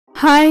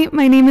Hi,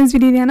 my name is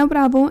Viridiana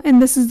Bravo,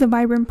 and this is the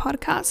Vibrant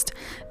Podcast,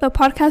 the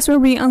podcast where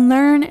we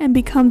unlearn and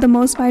become the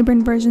most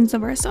vibrant versions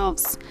of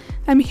ourselves.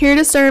 I'm here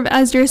to serve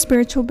as your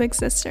spiritual big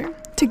sister.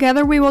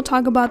 Together, we will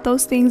talk about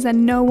those things that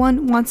no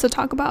one wants to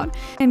talk about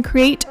and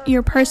create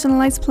your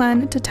personalized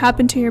plan to tap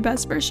into your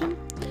best version.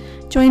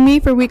 Join me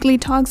for weekly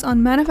talks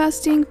on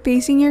manifesting,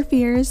 facing your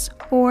fears,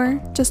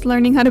 or just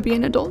learning how to be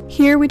an adult.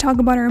 Here, we talk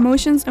about our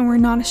emotions and we're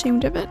not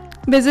ashamed of it.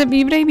 Visit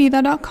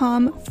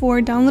vivrevida.com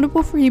for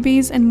downloadable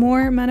freebies and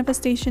more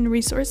manifestation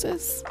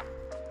resources.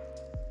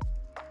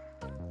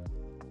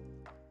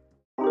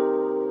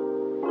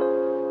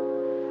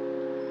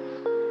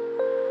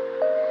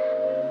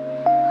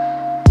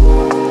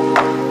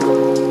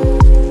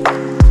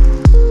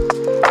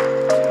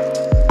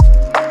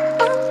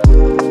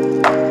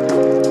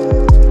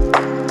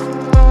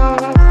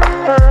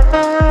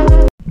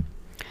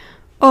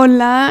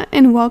 Hola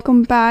and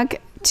welcome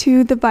back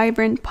to the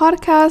Vibrant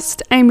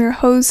Podcast. I'm your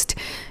host,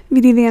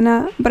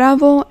 Viridiana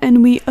Bravo,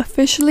 and we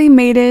officially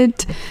made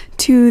it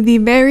to the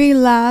very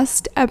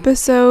last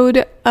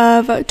episode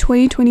of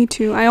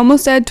 2022. I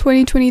almost said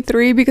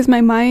 2023 because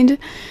my mind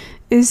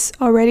is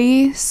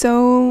already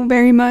so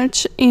very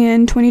much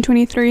in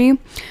 2023.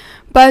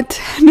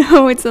 But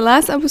no, it's the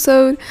last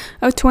episode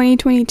of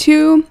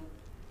 2022.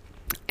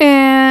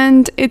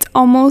 And it's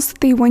almost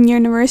the 1 year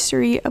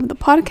anniversary of the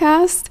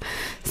podcast.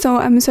 So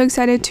I'm so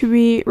excited to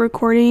be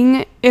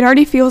recording. It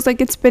already feels like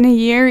it's been a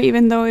year,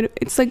 even though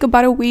it's like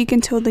about a week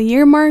until the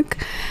year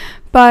mark.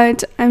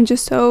 But I'm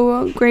just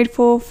so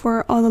grateful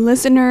for all the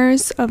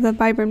listeners of the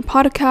Vibrant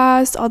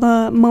Podcast, all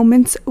the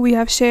moments we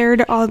have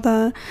shared, all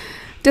the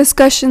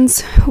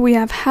discussions we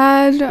have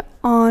had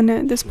on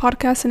this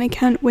podcast. And I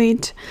can't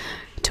wait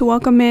to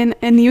welcome in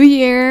a new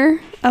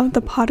year of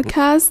the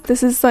podcast.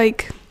 This is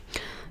like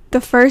the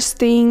first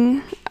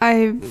thing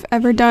I've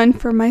ever done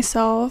for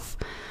myself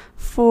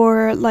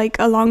for like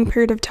a long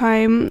period of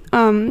time.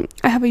 I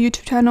have a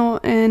YouTube channel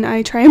and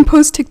I try and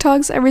post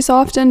TikToks every so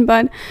often,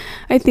 but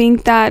I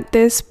think that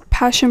this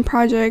passion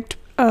project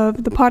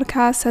of the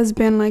podcast has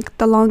been like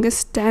the longest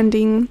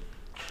standing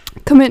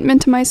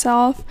commitment to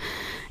myself.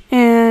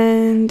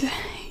 And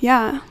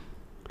yeah,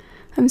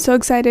 I'm so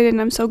excited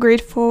and I'm so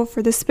grateful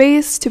for the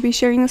space, to be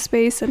sharing the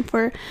space, and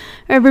for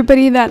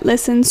everybody that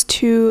listens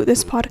to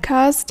this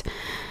podcast.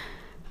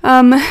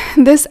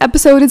 This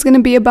episode is going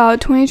to be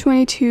about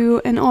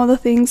 2022 and all the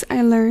things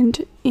I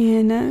learned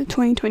in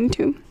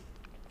 2022.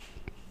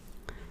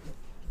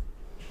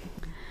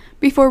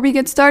 Before we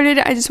get started,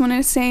 I just want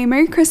to say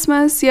Merry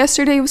Christmas.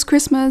 Yesterday was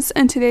Christmas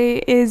and today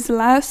is the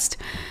last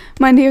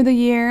Monday of the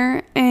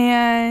year,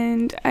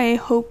 and I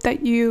hope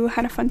that you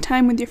had a fun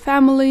time with your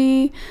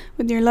family,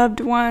 with your loved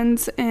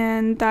ones,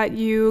 and that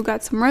you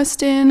got some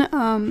rest in,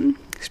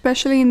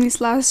 especially in these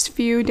last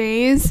few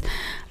days.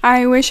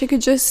 I wish I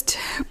could just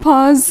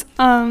pause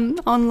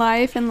on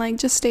life and like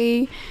just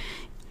stay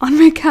on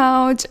my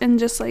couch and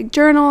just like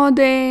journal all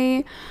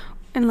day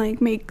and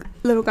like make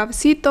little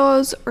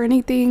cafecitos or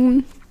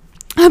anything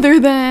other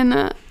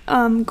than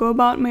go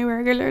about my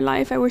regular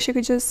life. I wish I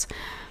could just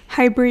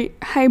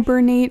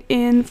hibernate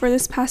in for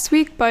this past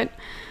week, but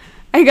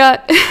I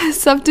got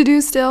stuff to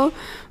do still.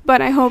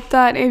 But I hope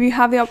that if you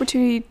have the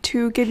opportunity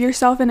to give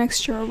yourself an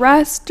extra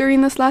rest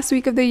during this last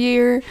week of the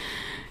year,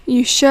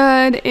 you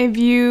should. If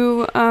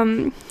you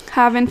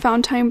haven't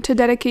found time to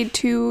dedicate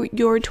to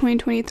your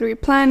 2023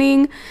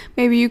 planning,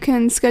 maybe you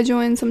can schedule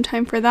in some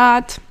time for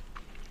that.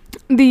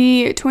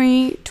 The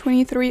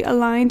 2023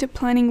 Aligned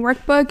Planning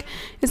Workbook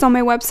is on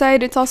my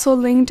website. It's also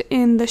linked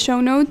in the show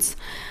notes.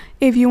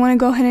 If you want to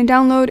go ahead and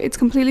download, it's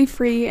completely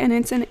free and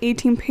it's an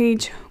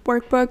 18-page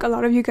workbook. A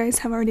lot of you guys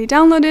have already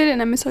downloaded,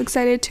 and I'm so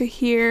excited to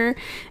hear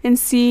and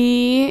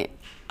see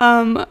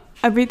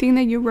everything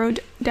that you wrote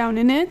down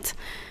in it.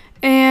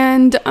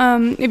 And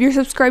if you're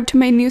subscribed to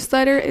my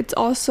newsletter, it's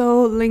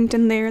also linked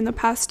in there in the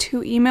past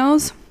 2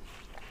 emails.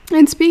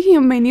 And speaking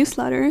of my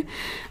newsletter,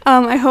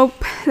 I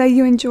hope that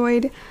you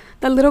enjoyed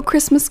that little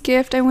Christmas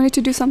gift. I wanted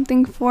to do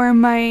something for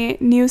my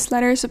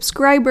newsletter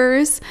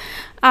subscribers.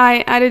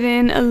 I added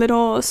in a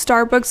little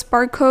Starbucks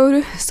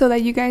barcode so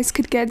that you guys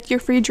could get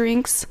your free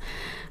drinks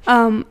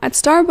at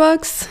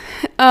Starbucks.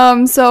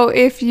 So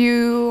if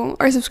you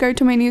are subscribed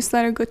to my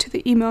newsletter, go to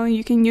the email and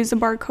you can use the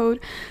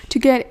barcode to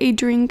get a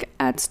drink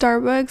at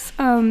Starbucks.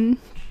 And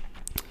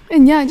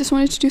yeah, I just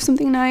wanted to do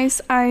something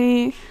nice.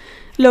 I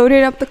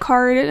loaded up the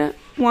card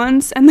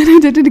once and then I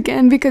did it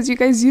again because you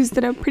guys used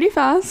it up pretty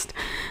fast.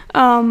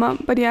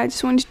 But yeah, I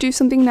just wanted to do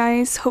something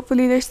nice.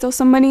 Hopefully there's still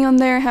some money on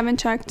there. I haven't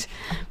checked,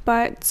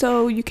 but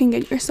so you can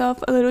get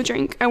yourself a little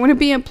drink. I want to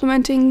be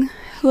implementing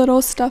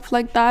little stuff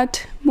like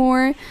that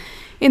more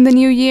in the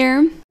new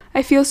year.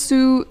 I feel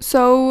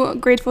so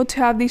grateful to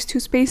have these 2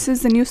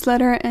 spaces, the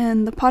newsletter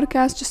and the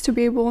podcast, just to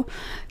be able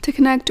to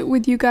connect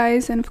with you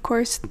guys. And of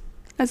course,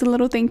 as a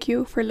little thank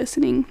you for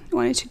listening, I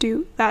wanted to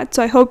do that.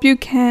 So I hope you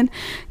can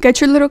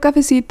get your little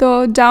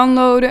cafecito,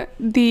 download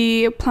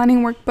the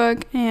planning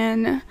workbook,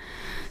 and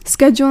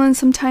schedule in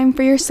some time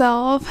for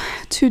yourself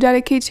to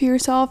dedicate to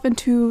yourself and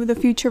to the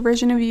future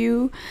version of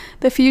you.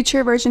 The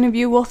future version of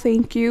you will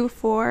thank you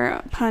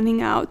for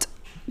planning out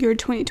your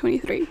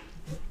 2023.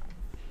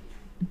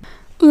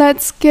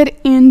 Let's get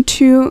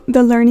into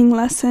the learning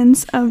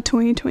lessons of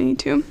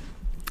 2022.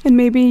 And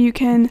maybe you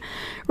can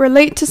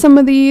relate to some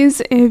of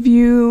these if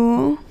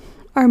you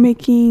are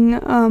making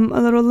a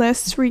little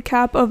list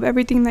recap of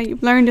everything that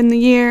you've learned in the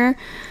year.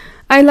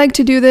 I like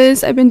to do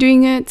this. I've been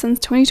doing it since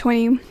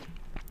 2020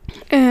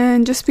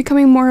 and just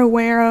becoming more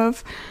aware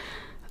of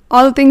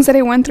all the things that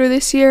I went through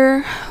this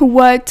year.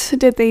 What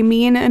did they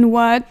mean and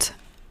what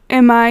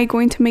am I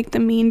going to make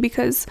them mean?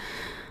 Because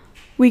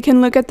we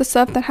can look at the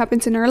stuff that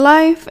happens in our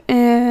life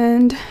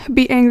and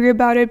be angry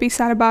about it, be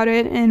sad about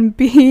it, and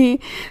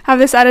have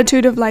this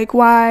attitude of like,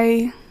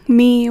 why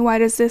me? Why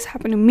does this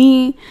happen to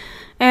me?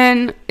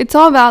 And it's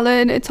all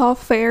valid. It's all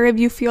fair if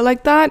you feel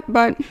like that.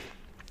 But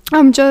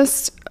I'm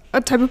just a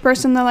type of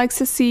person that likes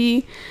to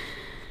see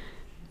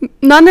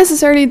not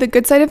necessarily the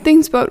good side of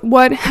things, but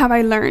what have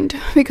I learned?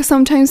 Because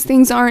sometimes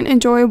things aren't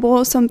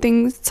enjoyable.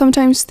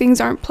 Sometimes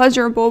things aren't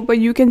pleasurable, but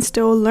you can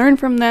still learn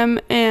from them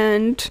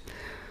and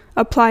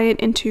apply it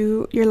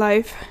into your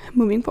life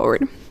moving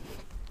forward.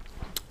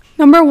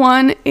 Number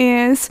 1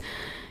 is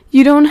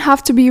you don't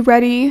have to be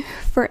ready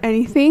for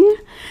anything.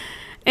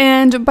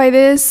 And by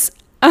this,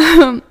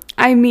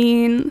 I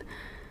mean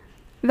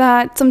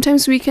that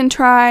sometimes we can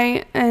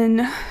try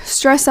and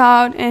stress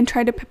out and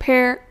try to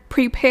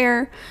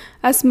prepare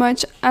as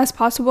much as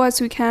possible as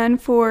we can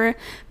for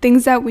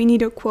things that we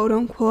need to quote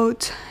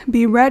unquote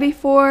be ready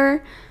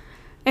for.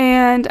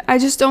 And I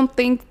just don't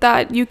think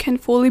that you can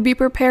fully be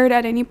prepared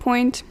at any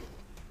point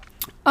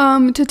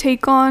to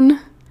take on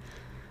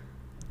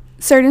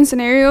certain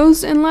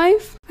scenarios in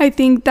life. I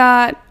think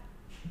that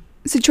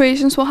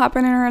situations will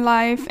happen in our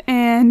life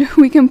and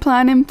we can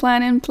plan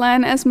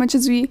as much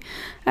as we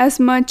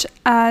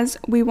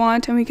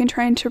want, and we can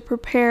try to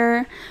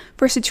prepare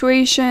for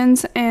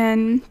situations,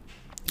 and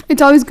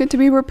it's always good to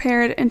be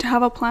prepared and to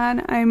have a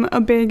plan. I'm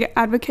a big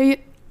advocate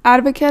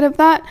of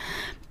that,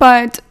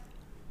 but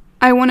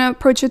I want to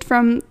approach it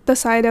from the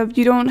side of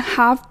you don't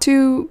have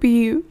to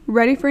be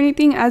ready for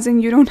anything, as in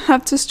you don't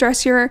have to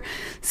stress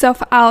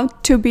yourself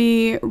out to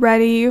be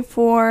ready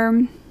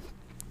for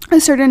a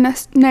certain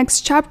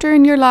next chapter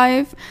in your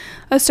life,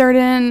 a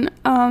certain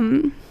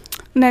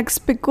next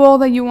big goal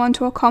that you want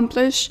to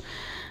accomplish.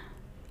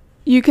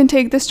 You can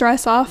take the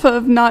stress off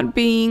of not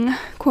being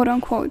quote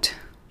unquote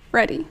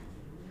ready.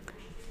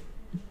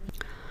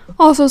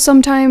 Also,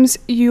 sometimes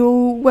you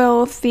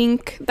will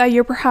think that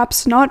you're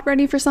perhaps not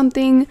ready for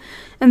something,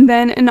 and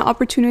then an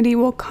opportunity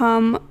will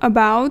come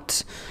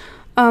about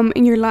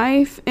in your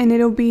life, and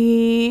it'll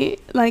be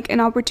like an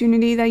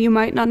opportunity that you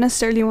might not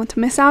necessarily want to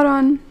miss out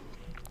on.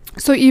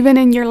 So even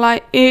in your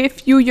life,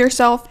 if you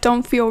yourself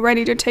don't feel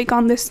ready to take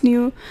on this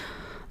new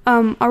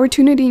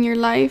opportunity in your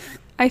life,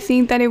 I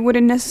think that it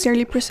wouldn't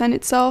necessarily present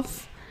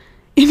itself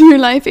in your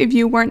life if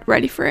you weren't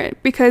ready for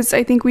it. Because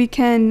I think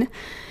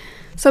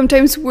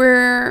sometimes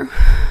we're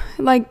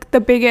like the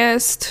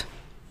biggest,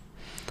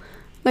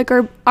 like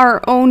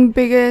our own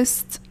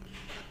biggest,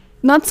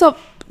 not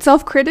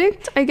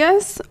self-critic, I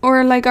guess,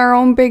 or like our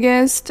own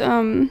biggest,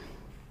 how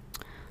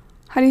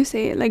do you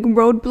say it, like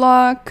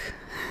roadblock,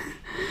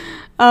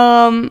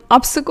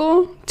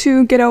 obstacle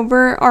to get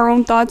over our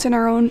own thoughts and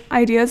our own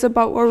ideas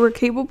about what we're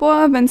capable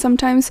of. And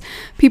sometimes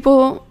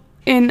people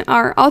in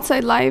our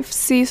outside life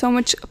see so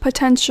much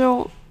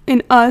potential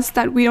in us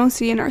that we don't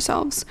see in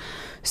ourselves.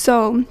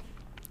 So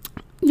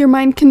your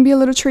mind can be a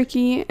little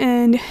tricky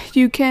and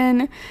you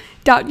can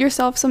doubt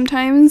yourself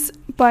sometimes,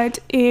 but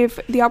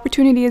if the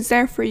opportunity is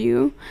there for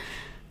you,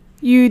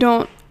 you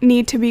don't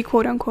need to be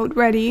quote unquote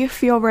ready.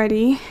 Feel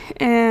ready,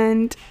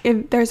 and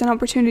if there's an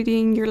opportunity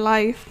in your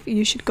life,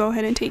 you should go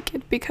ahead and take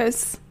it,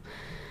 because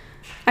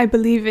I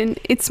believe in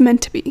it's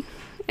meant to be,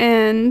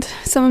 and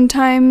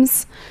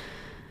sometimes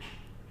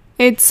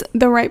it's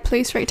the right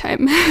place, right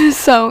time.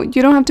 So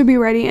you don't have to be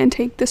ready, and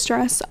take the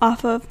stress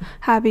off of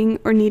having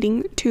or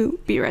needing to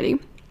be ready.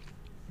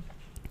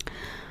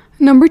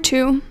 Number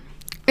 2,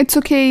 it's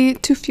okay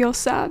to feel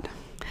sad.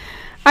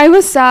 I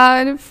was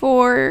sad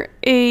for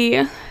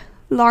a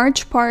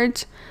large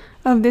part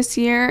of this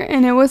year,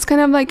 and it was kind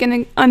of like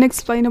an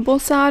unexplainable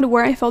sad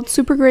where I felt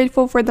super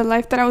grateful for the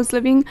life that I was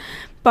living,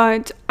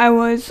 but I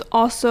was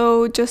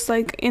also just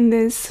like in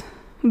this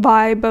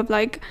vibe of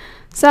like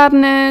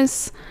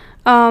sadness,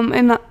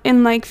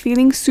 and like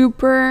feeling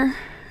super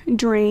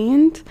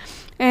drained,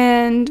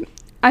 and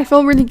I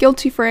felt really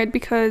guilty for it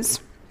because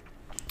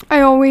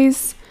I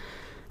always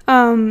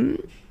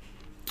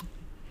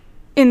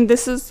and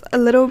this is a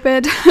little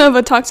bit of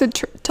a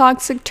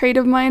toxic trait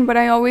of mine, but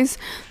I always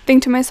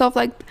think to myself,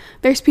 like,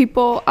 there's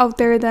people out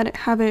there that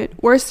have it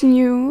worse than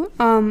you,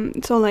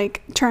 so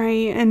like try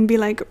and be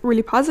like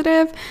really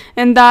positive,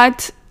 and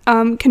that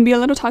can be a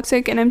little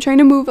toxic, and I'm trying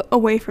to move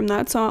away from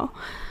that. So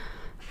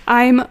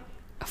I'm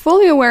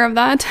fully aware of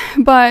that,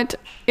 but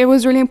it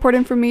was really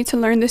important for me to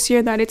learn this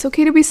year that it's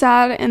okay to be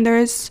sad, and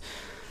there's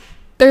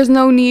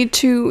no need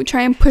to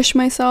try and push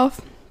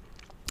myself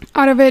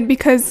out of it,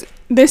 because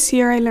this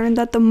year I learned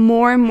that the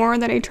more and more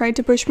that I tried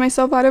to push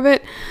myself out of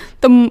it,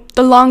 the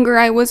longer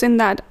I was in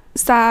that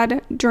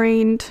sad,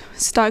 drained,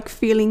 stuck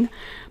feeling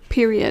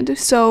period.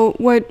 So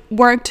what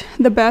worked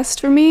the best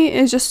for me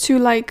is just to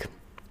like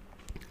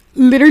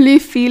literally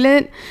feel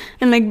it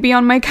and like be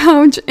on my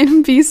couch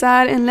and be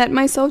sad and let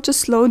myself just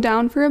slow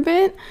down for a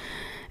bit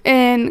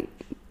and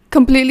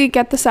completely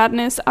get the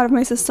sadness out of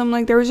my system.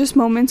 Like there was just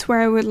moments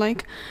where I would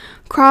like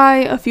cry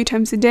a few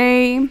times a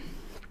day,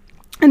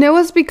 and it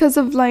was because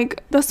of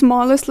like the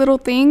smallest little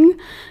thing,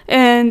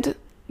 and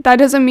that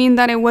doesn't mean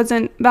that it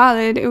wasn't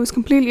valid. It was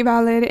completely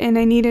valid, and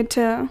I needed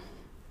to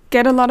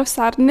get a lot of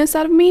sadness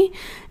out of me.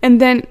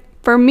 And then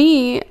for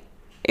me,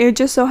 it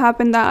just so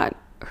happened that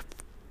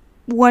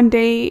one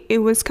day it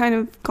was kind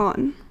of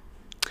gone.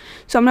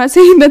 So I'm not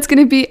saying that's going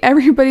to be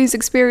everybody's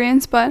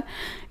experience, but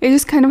it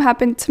just kind of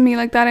happened to me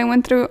like that. I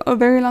went through a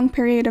very long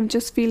period of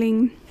just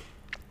feeling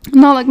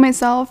not like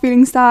myself,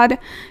 feeling sad,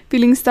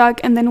 feeling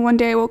stuck, and then one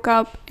day I woke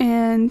up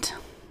and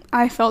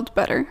I felt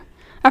better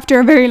after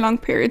a very long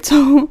period.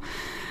 So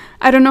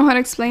I don't know how to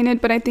explain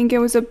it, but I think it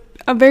was a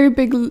very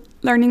big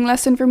learning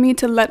lesson for me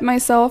to let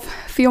myself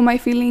feel my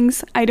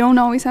feelings. I don't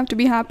always have to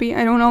be happy.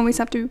 I don't always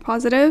have to be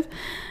positive.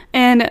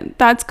 And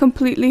that's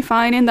completely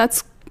fine. And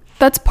that's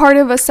part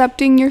of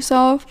accepting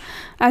yourself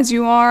as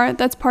you are.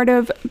 That's part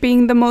of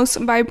being the most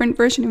vibrant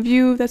version of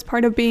you. That's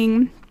part of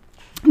being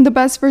the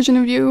best version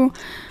of you.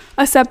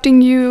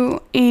 Accepting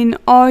you in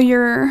all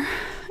your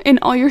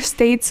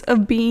states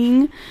of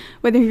being,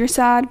 whether you're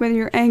sad, whether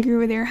you're angry,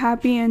 whether you're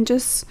happy, and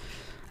just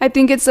I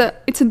think it's a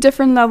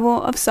different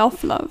level of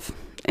self-love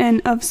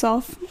and of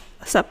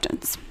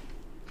self-acceptance.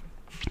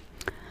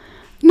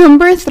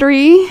 Number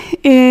 3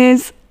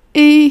 is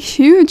a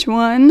huge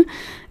one,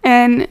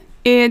 and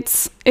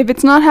if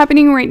it's not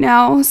happening right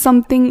now,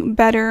 something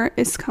better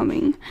is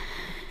coming.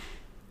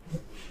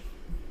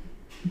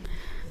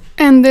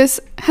 And this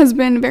has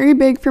been very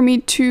big for me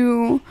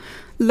to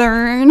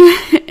learn,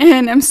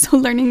 and I'm still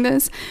learning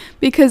this,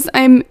 because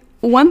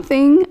one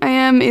thing I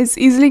am is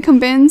easily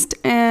convinced,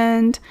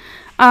 and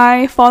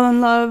I fall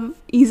in love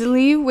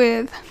easily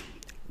with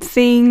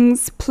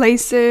things,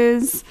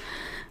 places,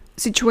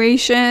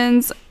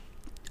 situations.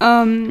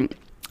 That's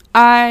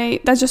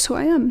just who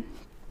I am.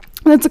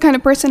 That's the kind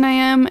of person I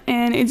am,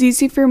 and it's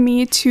easy for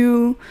me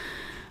to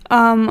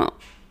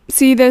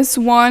see this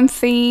one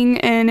thing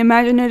and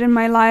imagine it in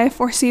my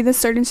life, or see this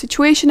certain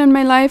situation in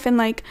my life and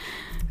like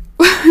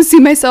see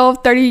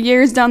myself 30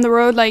 years down the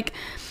road. Like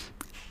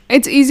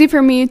it's easy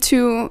for me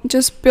to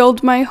just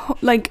build my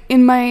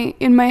in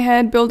my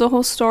head build a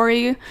whole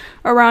story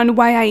around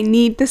why I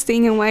need this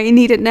thing and why I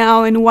need it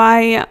now, and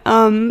why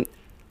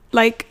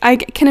like I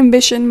can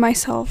envision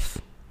myself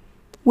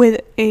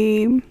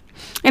in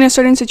a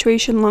certain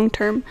situation long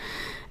term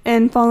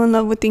and fall in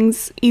love with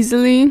things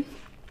easily.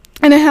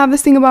 And I have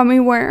this thing about me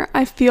where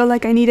I feel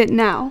like I need it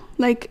now,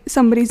 like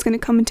somebody's gonna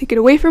come and take it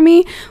away from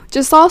me, which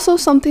is also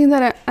something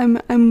that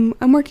I'm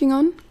working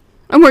on.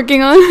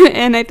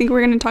 And I think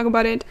we're gonna talk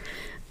about it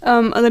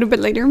a little bit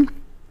later.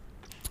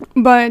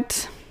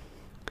 But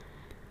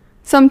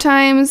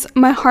sometimes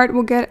my heart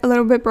will get a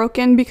little bit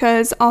broken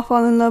because I'll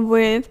fall in love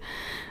with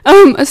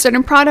a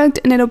certain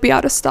product and it'll be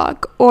out of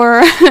stock,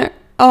 or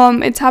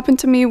it's happened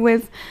to me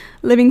with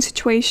living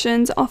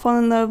situations. I'll fall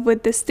in love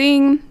with this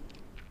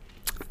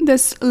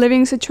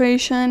living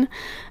situation,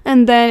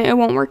 and then it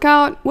won't work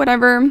out,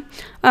 whatever.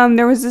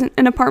 There was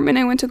an apartment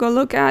I went to go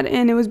look at,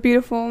 and it was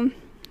beautiful.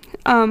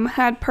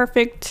 Had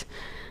perfect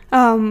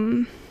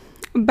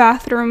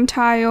bathroom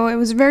tile. It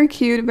was very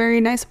cute, very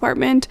nice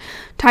apartment.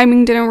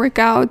 Timing didn't work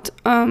out.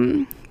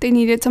 They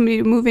needed somebody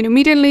to move in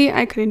immediately.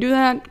 I couldn't do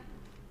that.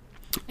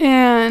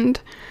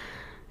 And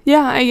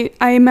yeah,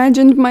 I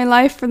imagined my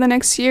life for the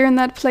next year in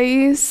that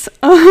place.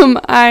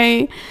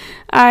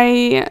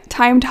 I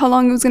timed how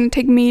long it was going to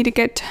take me to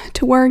get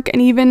to work, and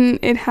even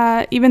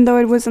though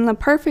it wasn't the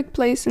perfect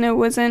place and it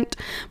wasn't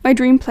my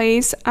dream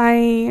place,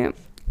 I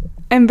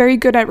am very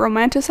good at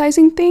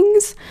romanticizing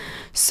things.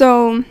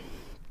 So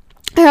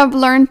I have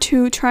learned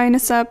to try and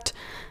accept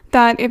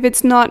that if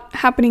it's not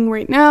happening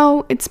right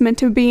now, it's meant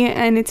to be,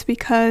 and it's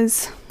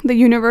because the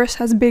universe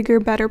has bigger,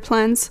 better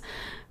plans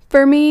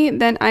for me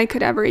than I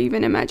could ever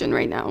even imagine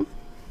right now.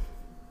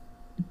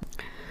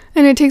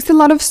 And it takes a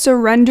lot of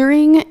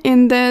surrendering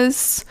in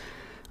this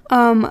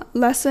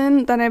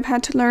lesson that I've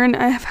had to learn.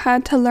 I have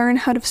had to learn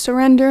how to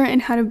surrender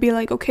and how to be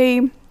like,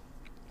 okay,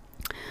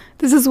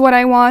 this is what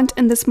I want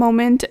in this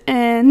moment,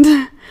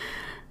 and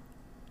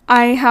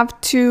I have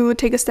to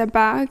take a step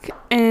back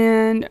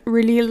and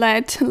really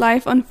let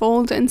life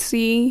unfold and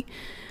see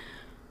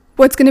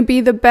what's going to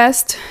be the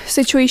best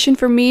situation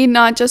for me,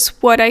 not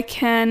just what I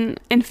can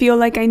and feel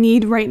like I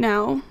need right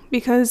now.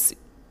 Because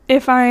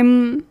if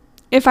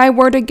I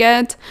were to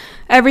get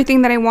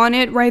everything that I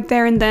wanted right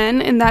there and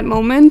then in that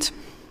moment,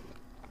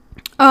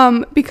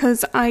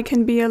 because I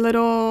can be a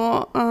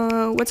little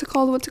what's it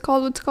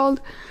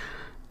called?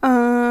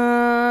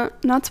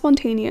 Not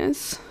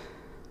spontaneous.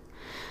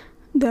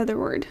 The other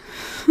word.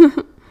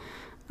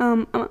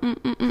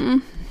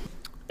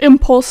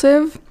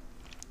 Impulsive.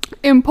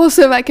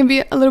 impulsive. I can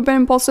be a little bit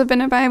impulsive,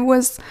 and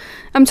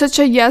I'm such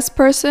a yes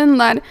person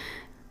that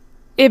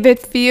if it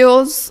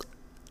feels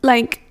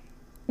like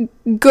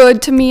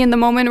good to me in the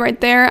moment right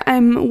there,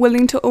 I'm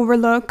willing to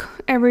overlook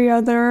every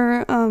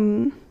other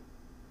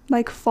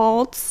like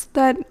faults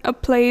that a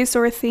place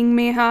or a thing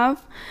may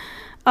have.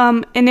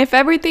 And if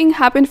everything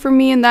happened for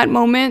me in that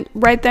moment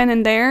right then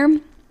and there,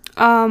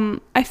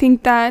 I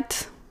think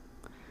that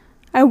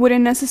I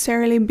wouldn't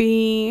necessarily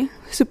be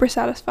super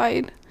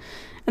satisfied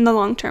in the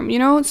long term, you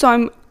know?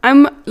 So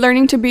I'm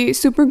learning to be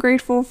super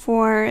grateful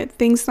for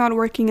things not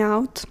working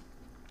out,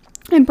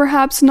 and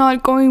perhaps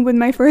not going with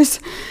my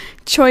first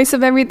choice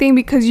of everything,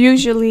 because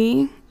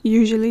usually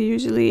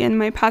in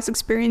my past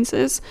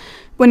experiences,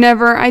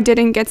 whenever I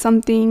didn't get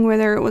something,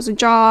 whether it was a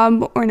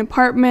job or an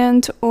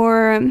apartment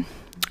or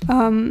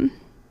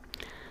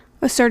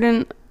a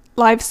certain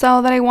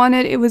lifestyle that I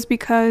wanted, it was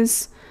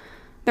because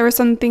there was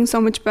something so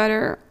much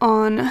better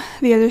on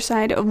the other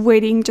side of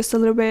waiting just a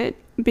little bit,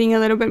 being a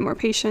little bit more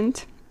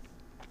patient.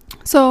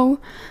 So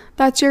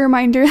that's your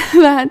reminder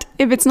that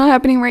if it's not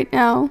happening right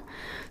now,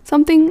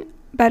 something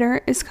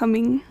better is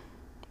coming.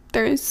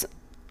 There's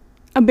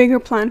a bigger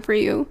plan for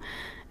you.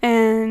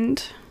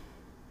 And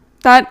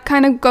that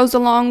kind of goes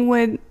along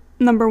with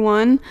number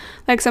one.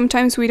 Like,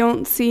 sometimes we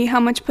don't see how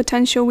much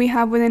potential we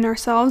have within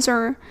ourselves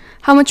or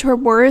how much we're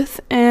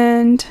worth.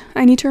 And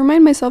I need to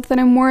remind myself that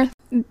I'm worth,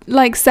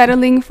 like,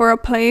 settling for a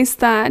place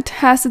that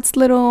has its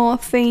little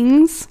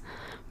things,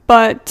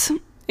 but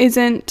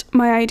isn't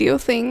my ideal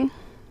thing,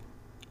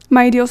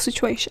 my ideal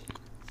situation.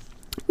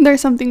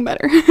 There's something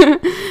better.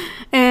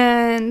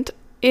 And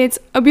it's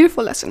a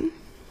beautiful lesson.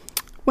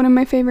 One of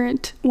my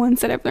favorite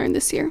ones that I've learned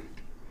this year.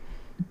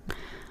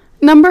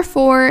 Number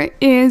 4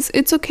 is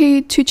it's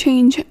okay to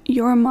change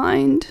your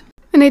mind.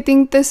 And I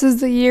think this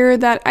is the year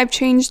that I've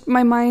changed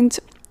my mind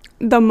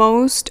the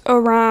most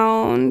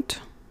around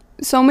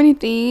so many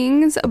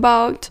things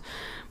about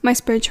my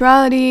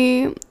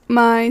spirituality,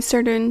 my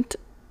certain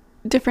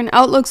different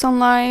outlooks on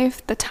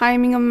life, the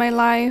timing of my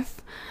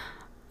life.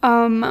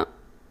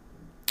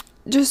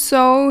 Just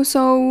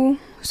so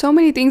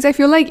many things. I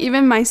feel like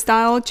even my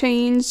style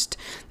changed,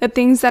 the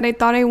things that I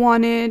thought I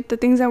wanted, the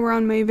things that were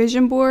on my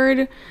vision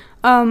board.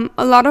 A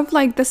lot of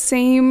like the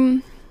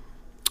same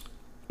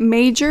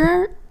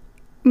major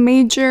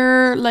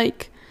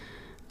like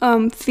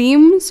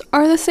themes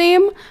are the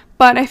same,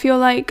 but I feel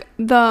like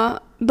the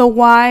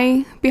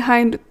why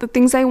behind the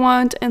things I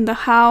want and the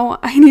how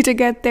I need to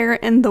get there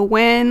and the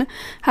when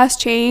has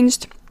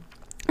changed.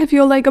 I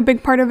feel like a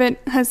big part of it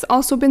has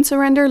also been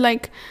surrender.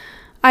 Like,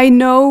 I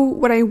know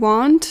what I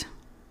want,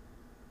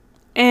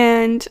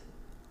 and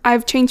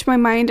I've changed my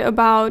mind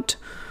about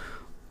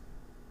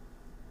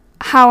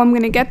how I'm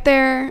going to get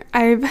there.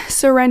 I've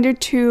surrendered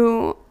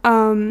to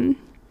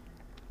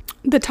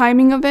the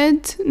timing of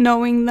it,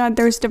 knowing that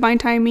there's divine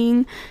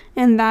timing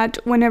and that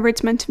whenever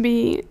it's meant to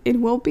be, it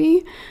will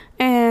be.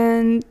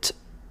 And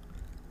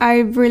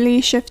I've really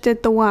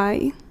shifted the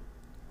why.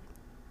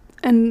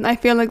 And I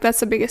feel like that's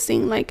the biggest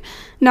thing. Like,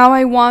 now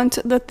I want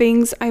the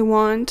things I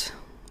want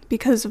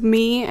because of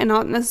me and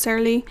not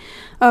necessarily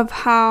of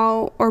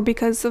how, or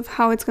because of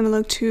how it's going to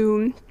look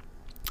to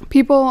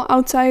people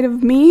outside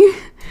of me.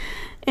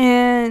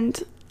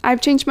 And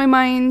I've changed my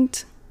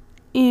mind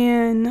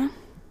in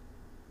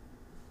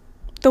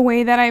the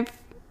way that I've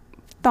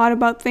thought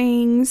about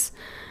things.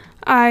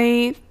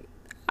 I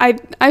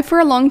for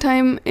a long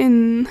time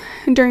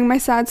during my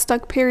sad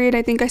stuck period,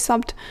 I think I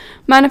stopped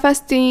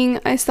manifesting.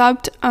 I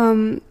stopped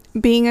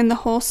being in the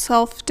whole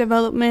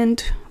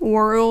self-development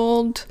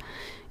world,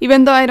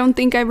 even though I don't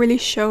think I really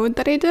showed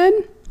that I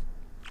did.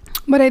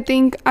 But I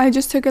think I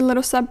just took a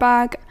little step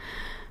back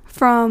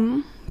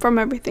from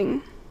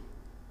everything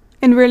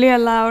and really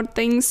allowed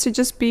things to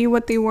just be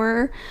what they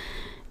were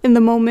in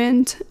the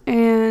moment.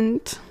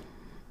 And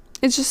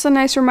it's just a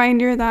nice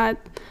reminder that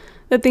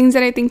the things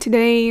that I think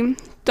today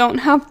don't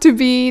have to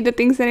be the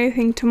things that I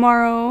think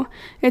tomorrow.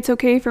 It's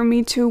okay for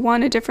me to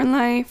want a different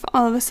life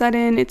all of a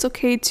sudden. It's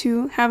okay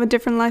to have a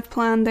different life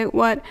plan than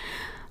what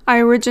I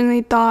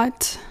originally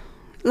thought.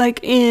 Like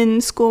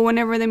in school,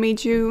 whenever they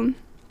made you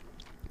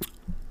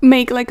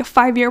make like a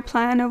 5-year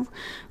plan of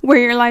where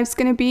your life's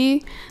gonna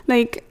be,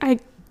 like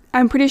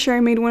I'm pretty sure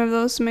I made one of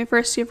those in my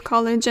first year of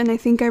college, and I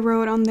think I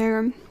wrote on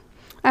there,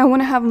 I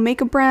want to have a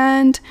makeup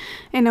brand,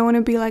 and I want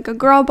to be like a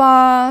girl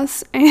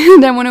boss,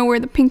 and I want to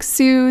wear the pink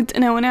suit,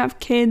 and I want to have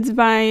kids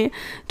by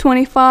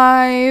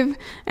 25,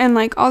 and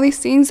like all these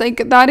things.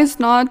 Like, that is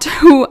not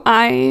who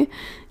I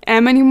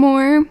am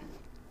anymore.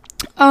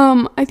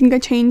 I think I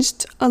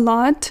changed a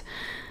lot.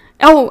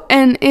 Oh,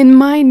 and in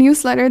my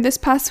newsletter this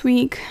past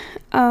week,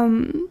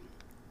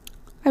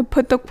 I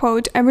put the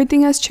quote,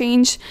 "Everything has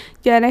changed,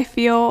 yet I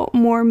feel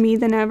more me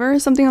than ever."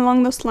 Something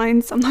along those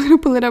lines. I'm not going to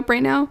pull it up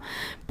right now.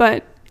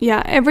 But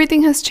yeah,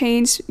 everything has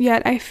changed,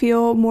 yet I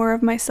feel more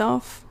of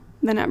myself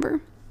than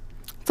ever.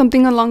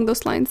 Something along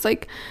those lines.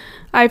 Like,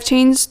 I've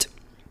changed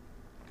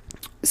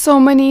so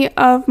many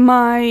of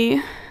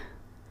my...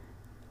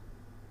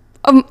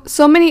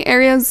 so many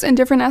areas and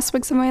different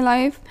aspects of my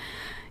life,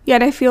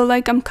 yet I feel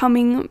like I'm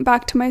coming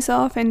back to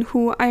myself and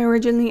who I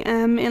originally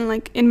am, and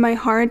like in my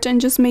heart,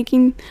 and just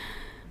making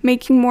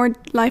more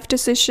life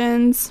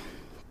decisions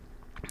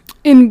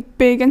in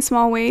big and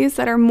small ways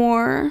that are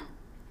more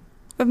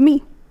of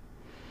me.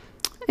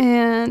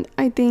 And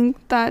I think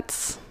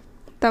that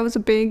was a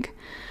big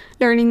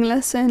learning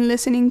lesson,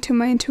 listening to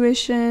my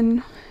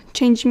intuition,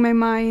 changing my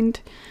mind,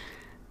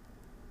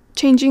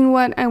 changing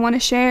what I want to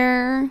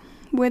share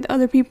with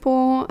other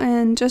people,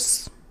 and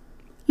just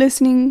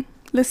listening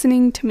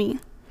to me.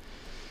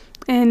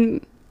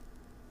 And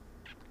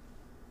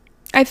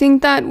I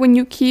think that when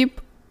you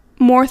keep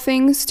more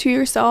things to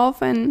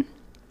yourself, and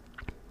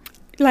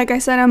like I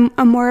said,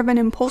 I'm more of an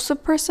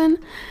impulsive person,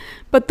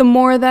 but the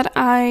more that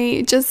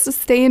I just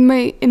stay in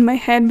my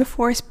head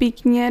before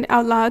speaking it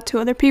out loud to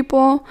other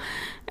people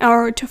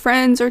or to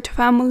friends or to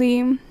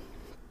family,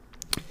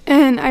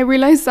 and I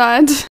realize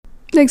that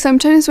like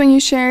sometimes when you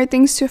share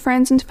things to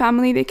friends and to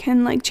family, they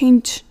can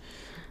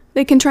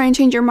try and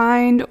change your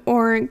mind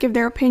or give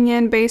their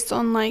opinion based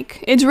on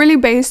it's really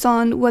based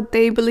on what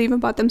they believe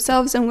about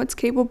themselves and what's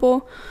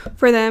capable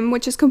for them,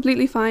 which is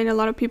completely fine. A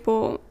lot of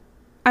people,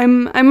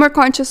 I'm more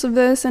conscious of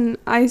this, and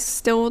I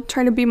still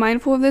try to be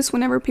mindful of this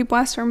whenever people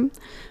ask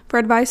for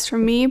advice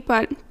from me,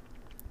 but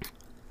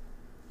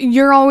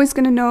you're always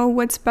going to know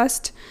what's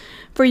best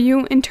for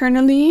you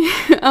internally.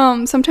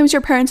 Sometimes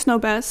your parents know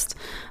best.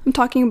 I'm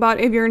talking about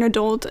if you're an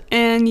adult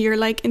and you're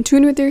in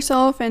tune with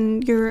yourself,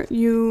 and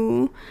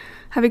you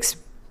have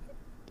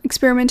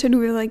experimented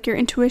with your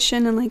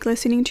intuition and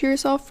listening to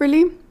yourself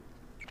really.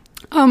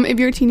 If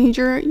you're a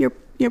teenager,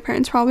 your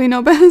parents probably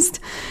know best.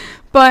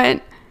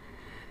 But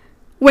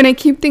when I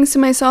keep things to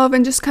myself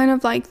and just kind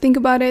of think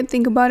about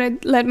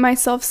it, let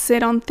myself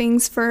sit on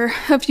things for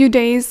a few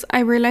days, I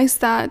realize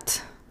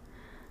that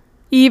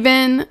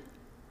even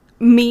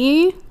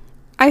me,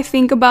 I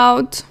think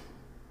about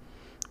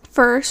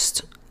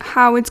first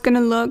how it's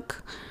gonna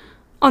look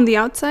on the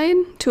outside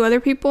to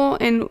other people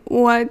and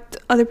what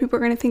other people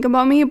are gonna think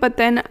about me, but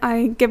then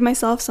I give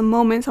myself some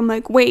moments. I'm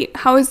like, wait,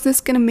 how is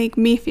this gonna make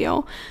me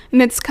feel?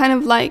 And it's kind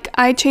of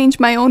I change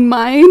my own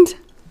mind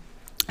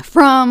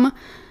from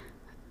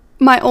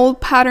my old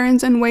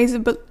patterns and ways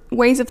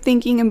of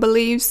thinking and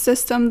belief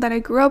system that I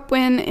grew up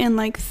in, and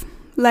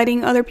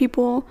letting other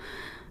people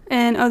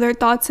and other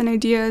thoughts and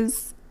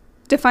ideas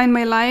define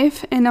my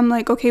life. And I'm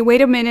like, okay,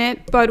 wait a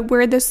minute, but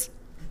we're this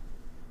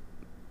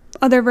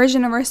other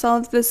version of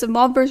ourselves, this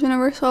evolved version of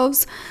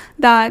ourselves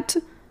that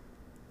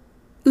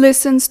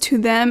listens to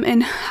them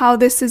and how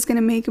this is going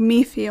to make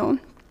me feel.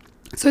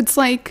 So it's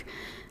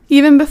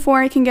even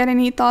before I can get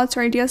any thoughts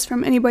or ideas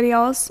from anybody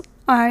else,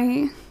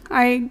 I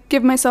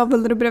give myself a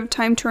little bit of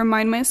time to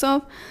remind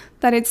myself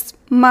that it's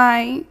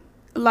my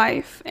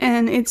life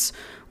and it's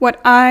what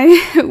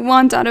I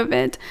want out of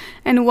it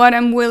and what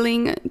I'm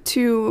willing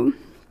to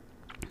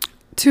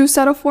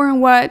settle for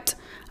and what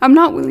I'm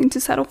not willing to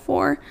settle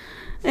for.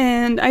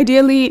 And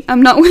ideally,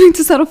 I'm not willing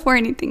to settle for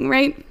anything,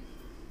 right?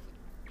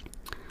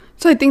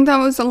 So I think that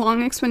was a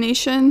long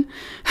explanation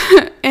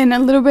and a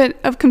little bit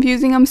of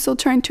confusing. I'm still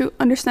trying to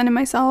understand it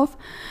myself.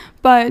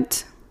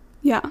 But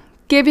yeah,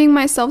 giving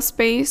myself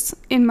space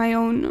in my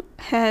own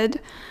head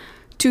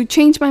to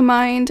change my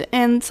mind.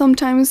 And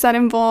sometimes that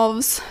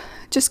involves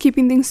just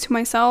keeping things to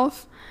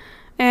myself.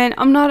 And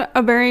I'm not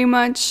a very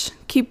much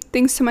keep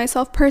things to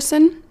myself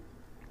person.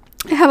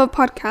 I have a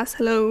podcast,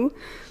 hello.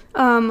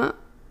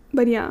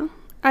 But yeah,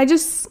 I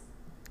just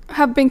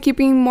have been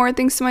keeping more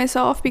things to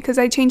myself because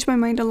I change my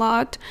mind a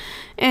lot.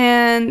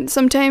 And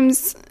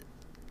sometimes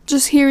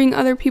just hearing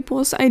other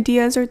people's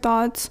ideas or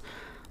thoughts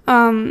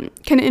can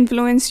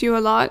influence you a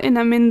lot. And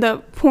I'm in the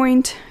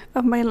point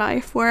of my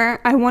life where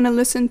I want to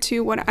listen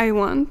to what I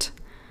want.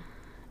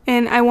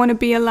 And I want to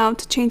be allowed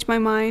to change my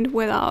mind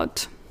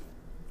without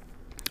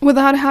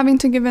having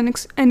to give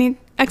any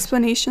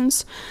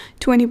explanations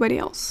to anybody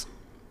else.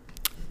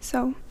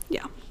 So,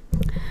 yeah.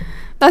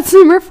 That's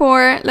number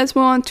 4. Let's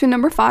move on to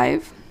number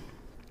 5.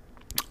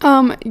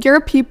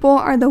 Your people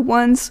are the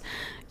ones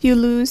you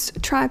lose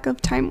track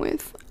of time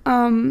with.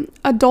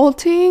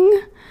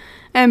 Adulting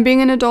and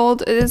being an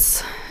adult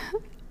is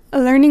a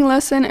learning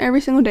lesson every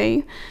single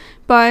day,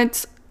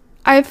 but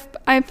I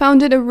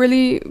found it a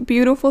really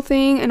beautiful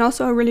thing and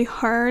also a really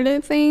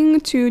hard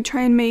thing to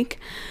try and make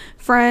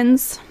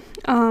friends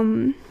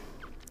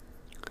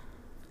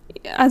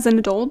as an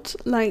adult,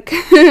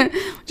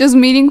 just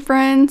meeting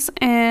friends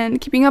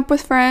and keeping up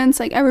with friends.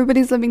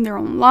 Everybody's living their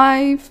own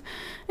life,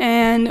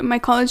 and my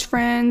college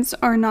friends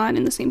are not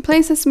in the same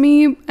place as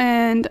me,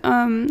 and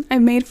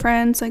I've made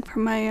friends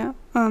from my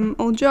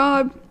old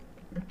job,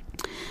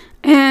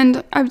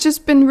 and I've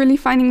just been really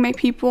finding my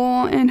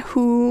people and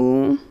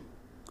who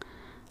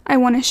I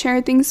want to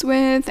share things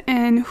with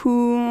and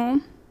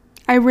who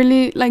I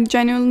really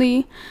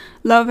genuinely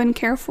love and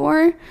care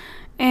for.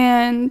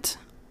 And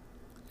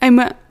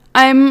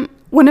I'm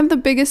one of the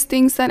biggest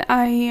things that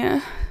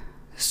I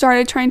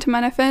started trying to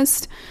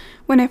manifest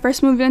when I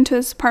first moved into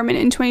this apartment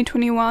in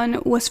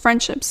 2021 was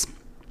friendships.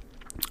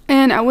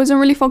 And I wasn't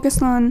really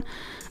focused on,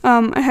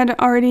 I had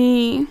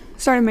already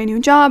started my new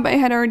job, I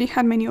had already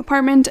had my new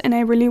apartment, and I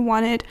really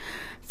wanted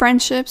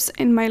friendships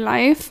in my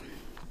life.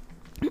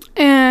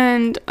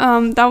 And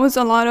that was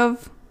a lot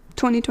of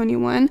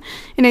 2021,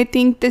 and I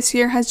think this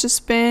year has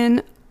just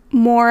been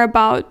more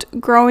about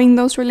growing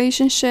those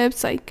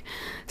relationships, like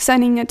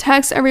sending a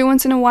text every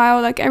once in a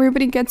while. Like,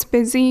 everybody gets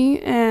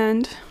busy,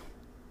 and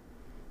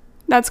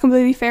that's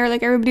completely fair.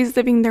 Like, everybody's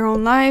living their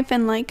own life,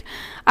 and like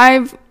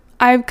I've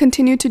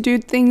continued to do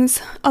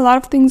a lot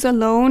of things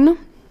alone,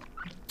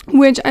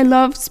 which I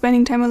love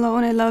spending time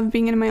alone. I love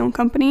being in my own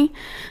company.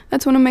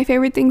 That's one of my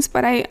favorite things.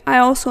 But I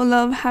also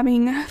love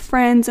having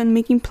friends and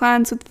making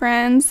plans with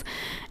friends.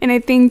 And I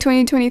think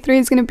 2023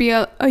 is going to be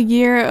a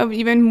year of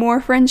even more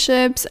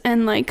friendships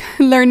and like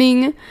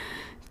learning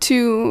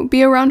to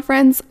be around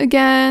friends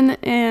again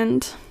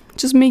and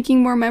just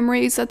making more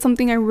memories. That's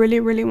something I really,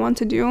 really want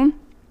to do.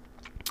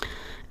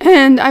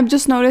 And I've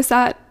just noticed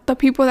that the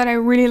people that I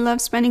really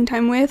love spending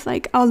time with,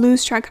 like, I'll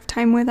lose track of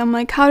time with. I'm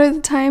like, how did the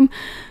time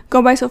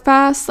go by so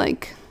fast?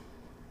 Like,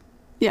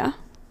 yeah.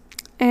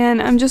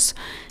 And I'm just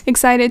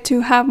excited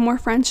to have more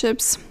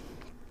friendships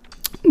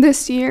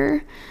this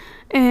year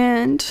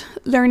and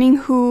learning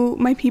who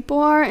my people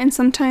are. And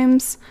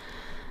sometimes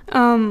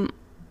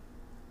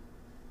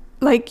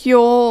like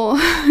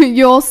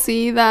you'll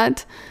see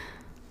that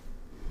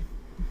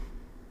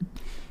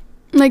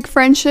like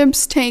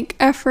friendships take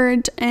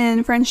effort,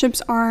 and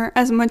friendships are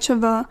as much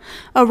of a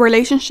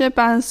relationship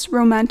as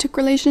romantic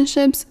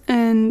relationships,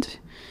 and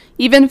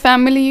even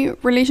family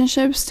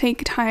relationships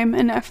take time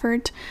and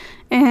effort.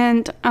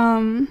 And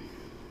I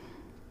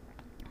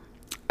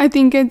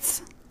think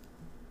it's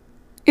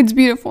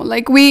beautiful.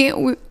 Like we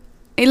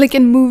like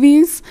in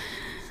movies,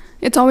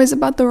 it's always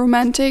about the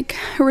romantic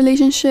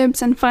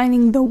relationships and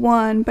finding the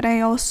one, but I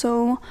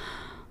also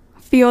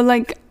feel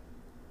like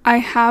I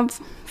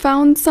have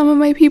found some of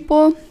my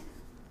people,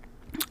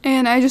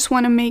 and I just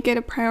want to make it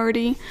a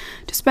priority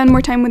to spend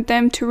more time with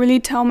them, to really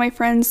tell my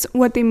friends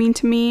what they mean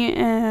to me.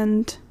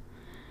 And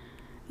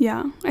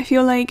yeah, I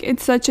feel like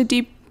it's such a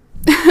deep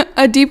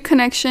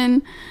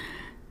connection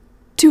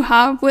to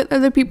have with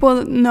other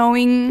people,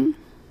 knowing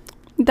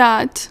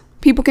that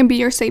people can be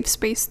your safe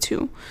space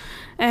too,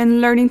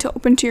 and learning to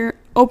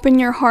open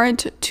your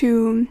heart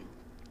to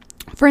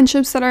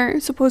friendships that are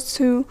supposed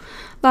to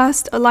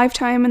last a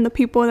lifetime, and the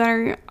people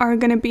that are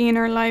going to be in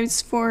our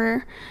lives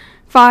for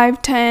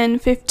 5, 10,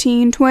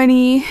 15,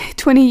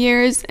 20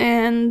 years,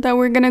 and that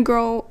we're going to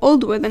grow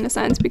old with, in a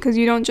sense, because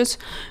you don't just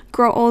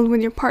grow old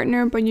with your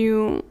partner, but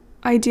you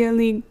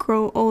ideally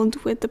grow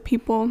old with the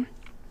people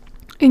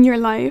in your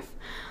life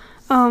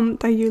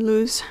that you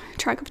lose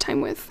track of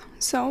time with.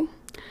 So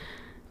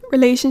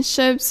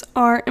relationships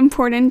are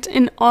important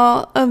in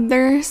all of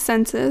their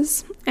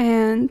senses,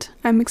 and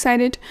I'm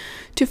excited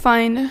to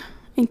find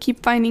and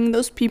keep finding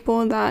those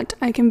people that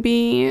I can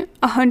be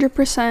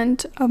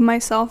 100% of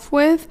myself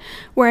with,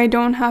 where I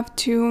don't have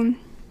to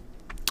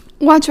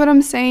watch what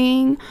I'm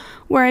saying,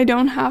 where I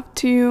don't have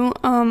to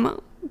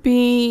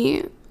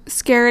be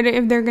scared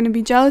if they're going to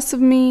be jealous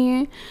of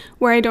me,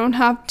 where I don't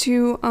have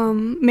to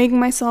make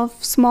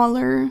myself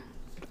smaller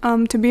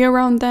to be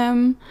around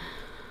them,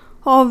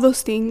 all of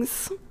those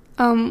things,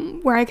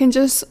 where I can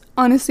just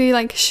honestly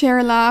like share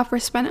a laugh or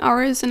spend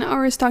hours and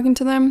hours talking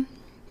to them.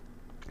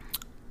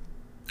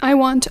 I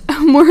want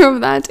more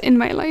of that in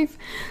my life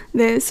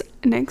this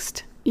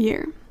next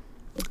year.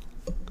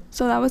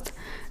 So that was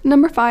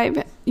number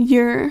 5.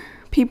 Your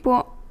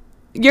people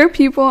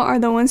are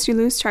the ones you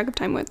lose track of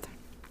time with.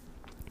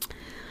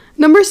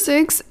 Number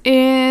 6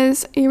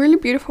 is a really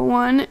beautiful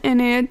one, and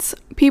it's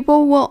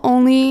people will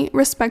only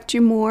respect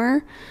you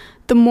more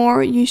the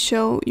more you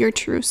show your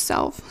true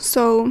self.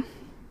 So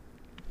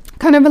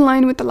kind of in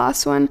line with the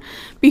last one.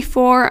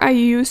 Before, I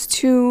used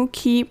to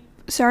keep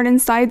certain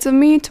sides of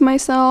me to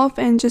myself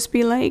and just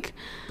be like,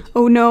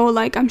 oh no,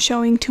 like I'm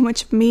showing too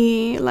much of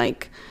me,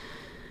 like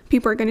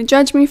people are gonna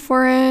judge me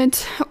for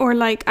it, or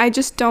like I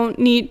just don't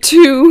need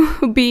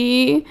to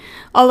be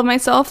all of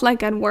myself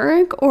like at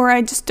work, or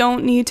I just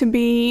don't need to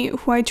be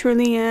who I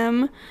truly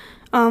am,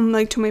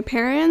 like to my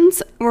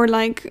parents or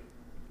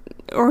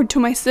to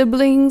my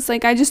siblings.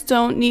 Like I just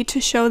don't need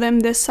to show them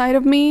this side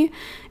of me.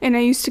 And I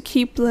used to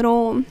keep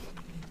little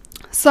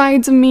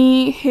sides of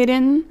me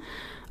hidden,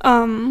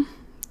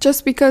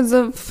 just because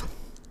of,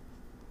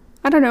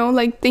 I don't know,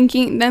 like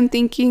thinking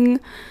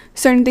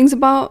certain things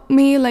about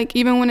me. Like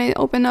even when I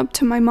open up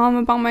to my mom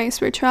about my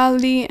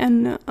spirituality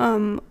and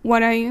or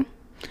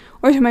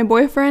to my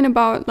boyfriend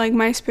about like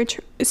my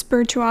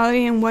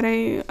spirituality and what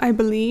I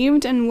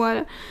believed and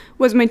what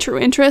was my true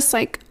interest.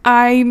 Like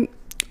I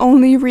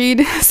only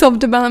read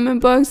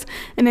self-development books,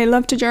 and I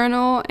love to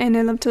journal, and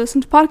I love to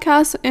listen to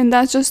podcasts, and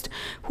that's just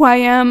who I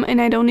am.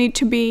 And I don't need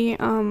to be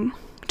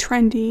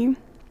trendy,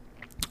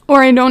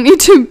 or I don't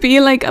need to be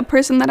like a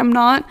person that I'm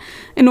not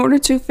in order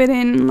to fit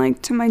in,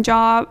 like to my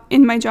job,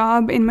 in my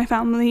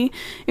family,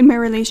 in my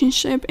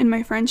relationship, in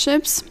my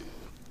friendships.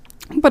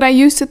 But I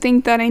used to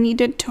think that I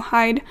needed to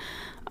hide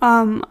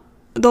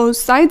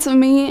those sides of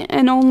me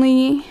and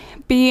only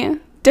be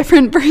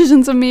different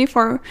versions of me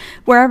for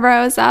wherever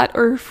I was at,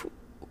 or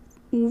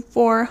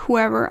for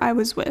whoever I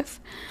was with.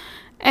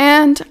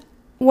 And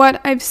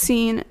what I've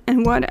seen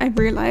and what I've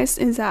realized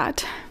is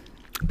that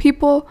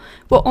people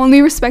will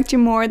only respect you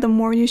more the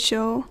more you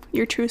show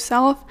your true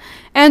self.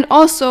 And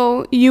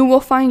also, you will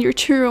find your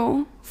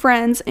true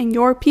friends and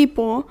your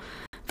people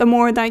the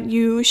more that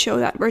you show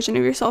that version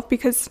of yourself,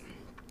 because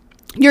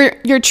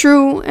you're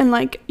true and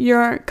like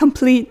your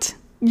complete,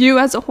 you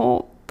as a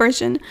whole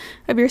version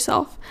of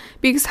yourself.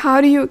 Because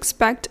how do you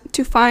expect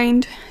to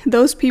find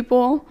those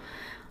people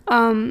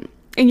in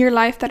your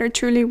life that are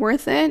truly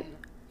worth it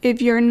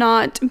if you're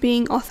not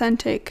being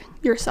authentic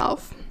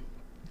yourself?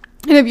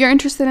 And if you're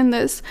interested in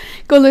this,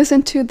 go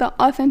listen to the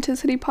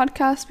Authenticity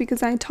podcast,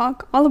 because I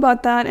talk all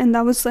about that, and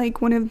that was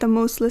like one of the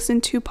most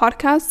listened to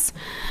podcasts.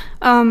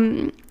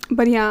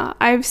 But yeah,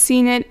 I've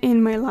seen it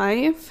in my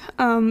life,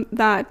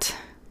 that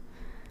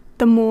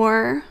the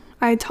more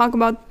I talk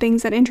about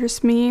things that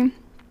interest me,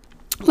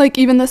 like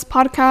even this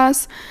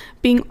podcast,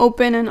 being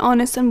open and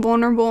honest and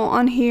vulnerable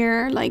on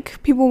here,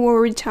 like people will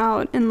reach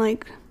out and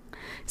like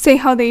say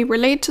how they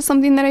relate to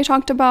something that I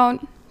talked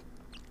about,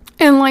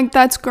 and like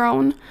that's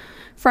grown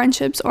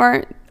friendships.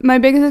 Or my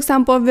biggest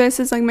example of this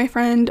is like my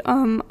friend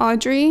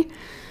Audrey.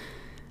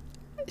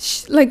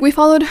 Like we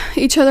followed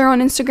each other on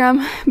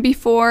Instagram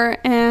before,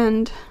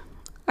 and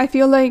I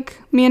feel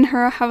like me and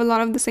her have a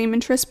lot of the same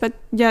interests, but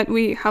yet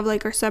we have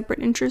like our separate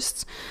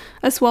interests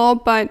as well.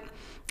 But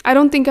I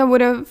don't think I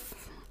would have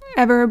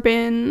ever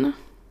been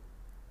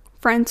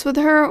friends with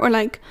her, or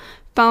like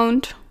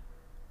found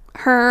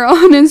her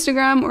on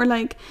Instagram, or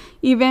like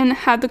even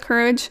had the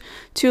courage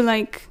to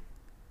like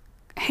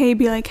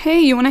be like, hey,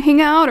 you want to hang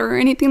out, or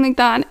anything like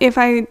that, if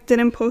I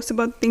didn't post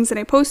about things that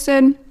I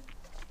posted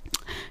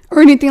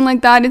or anything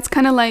like that. It's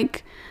kind of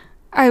like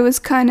I was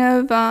kind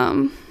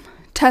of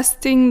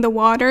testing the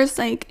waters,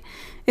 like,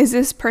 is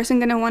this person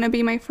gonna want to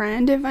be my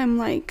friend if I'm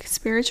like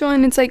spiritual?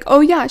 And it's like,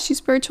 oh yeah, she's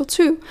spiritual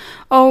too.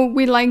 Oh,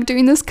 we like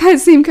doing this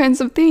same kinds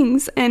of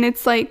things. And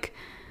it's like,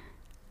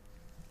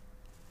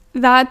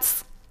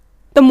 that's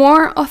the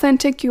more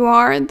authentic you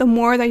are, the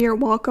more that you're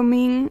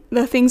welcoming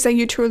the things that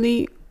you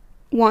truly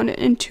want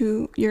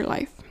into your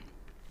life.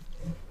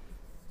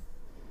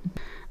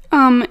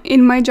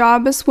 In my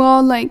job as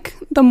well, like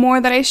the more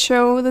that I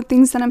show the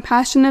things that I'm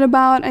passionate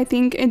about, I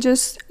think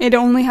it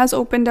only has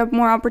opened up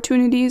more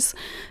opportunities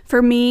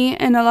for me,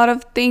 and a lot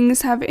of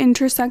things have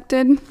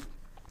intersected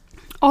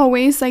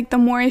always. Like the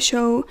more I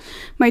show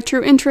my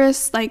true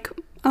interests, like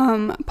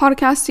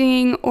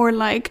podcasting or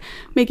like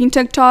making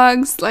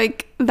TikToks,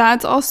 like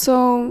that's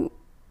also,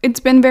 it's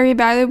been very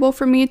valuable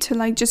for me to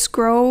like just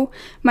grow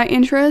my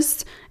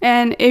interests.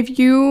 And if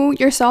you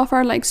yourself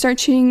are like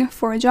searching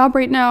for a job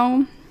right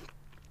now,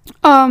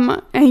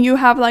 and you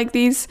have like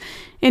these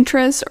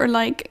interests, or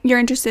like you're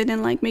interested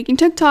in like making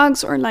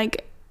TikToks, or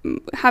like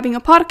having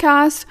a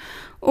podcast,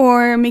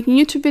 or making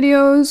YouTube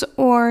videos,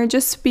 or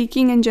just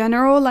speaking in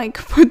general, like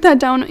put that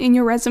down in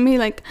your resume,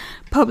 like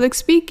public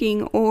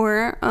speaking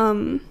or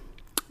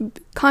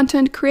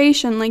content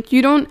creation. Like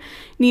you don't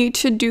need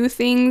to do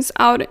things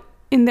out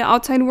in the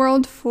outside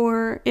world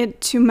for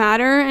it to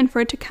matter and for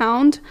it to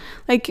count.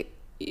 Like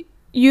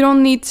you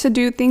don't need to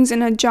do things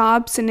in a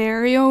job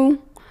scenario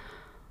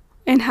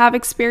and have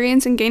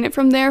experience and gain it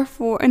from there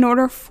in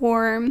order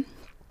for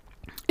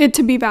it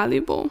to be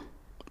valuable,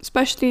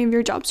 especially if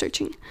you're job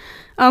searching.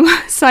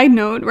 Side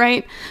note,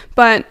 right?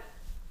 But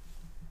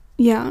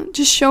yeah,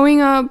 just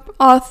showing up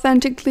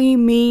authentically,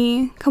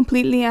 me,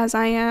 completely as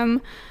I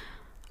am.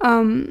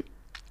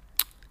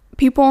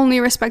 People only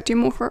respect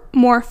you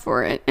more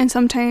for it. And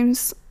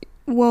sometimes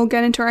we'll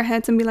get into our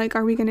heads and be like,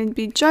 are we going to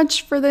be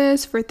judged for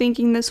this, for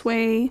thinking this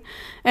way?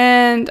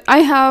 And I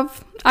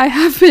have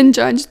been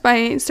judged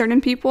by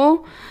certain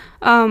people.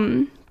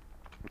 And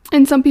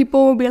some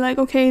people will be like,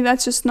 okay,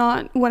 that's just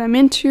not what I'm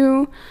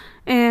into,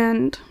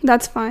 and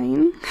that's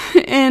fine.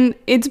 And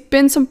it's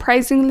been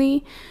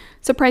surprisingly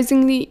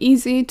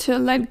easy to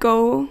let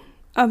go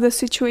of the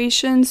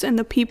situations and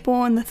the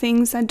people and the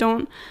things that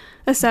don't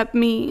accept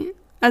me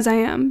as I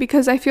am,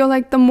 because I feel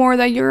like the more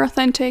that you're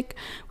authentic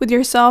with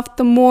yourself,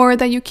 the more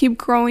that you keep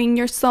growing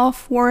your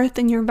self-worth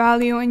and your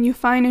value, and you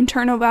find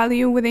internal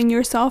value within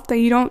yourself that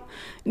you don't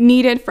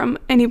need it from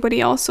anybody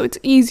else. So it's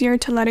easier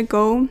to let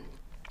go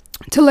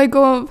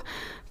of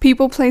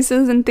people,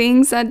 places, and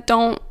things that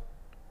don't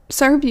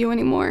serve you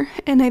anymore.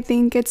 And I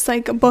think it's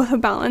like both a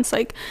balance.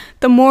 Like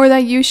the more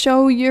that you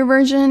show your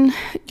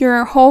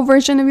whole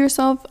version of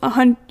yourself,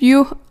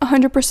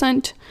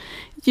 100%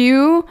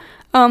 you,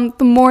 the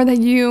more that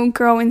you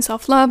grow in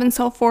self-love and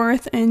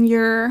self-worth, and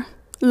you're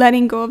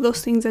letting go of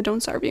those things that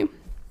don't serve you.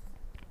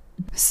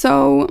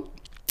 So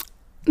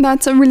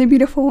that's a really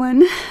beautiful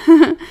one.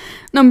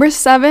 Number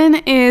 7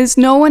 is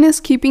no one is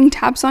keeping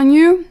tabs on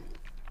you.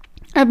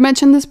 I've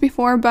mentioned this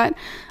before, but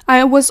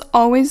I was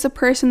always the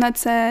person that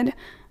said,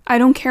 I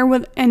don't care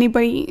what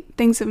anybody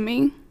thinks of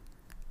me.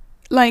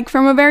 Like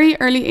from a very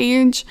early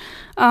age,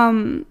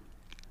 I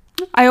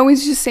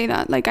always just say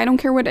that, like, I don't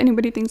care what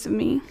anybody thinks of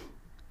me.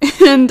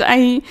 And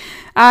I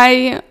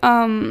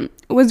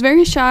was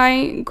very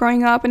shy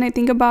growing up, and I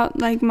think about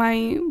like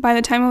by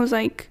the time I was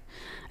like,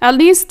 at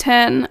least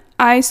 10,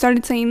 I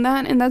started saying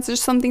that, and that's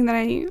just something that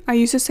I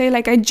used to say.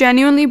 Like, I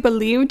genuinely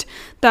believed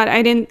that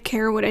I didn't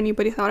care what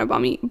anybody thought about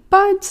me.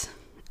 But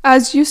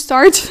as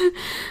I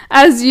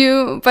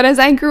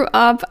grew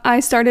up,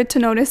 I started to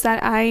notice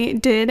that I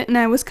did, and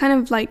I was kind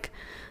of like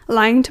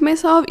lying to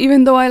myself,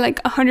 even though I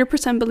like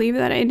 100% believe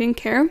that I didn't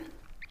care.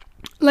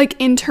 Like,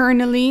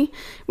 internally,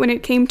 when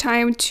it came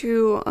time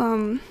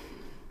to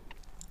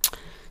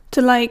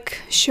like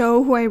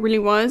show who I really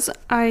was,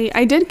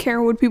 I did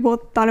care what people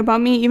thought about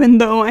me, even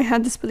though I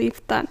had this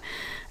belief that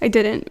I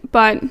didn't.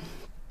 But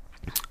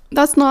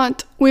that's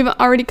not, we've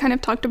already kind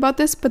of talked about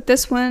this, but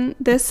this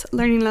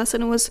learning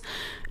lesson was,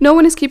 no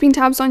one is keeping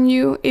tabs on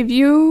you. If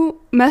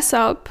you mess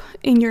up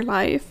in your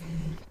life,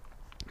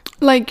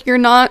 like, you're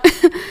not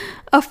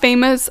a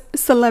famous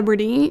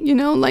celebrity, you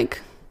know, like,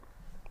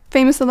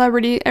 famous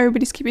celebrity,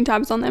 everybody's keeping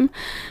tabs on them.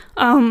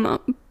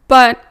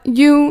 But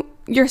you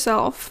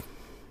yourself,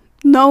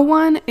 no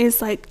one is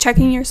like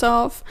checking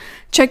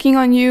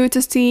on you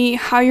to see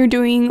how you're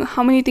doing,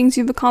 how many things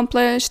you've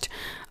accomplished,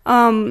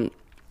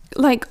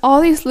 like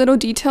all these little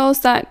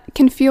details that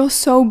can feel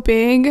so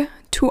big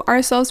to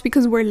ourselves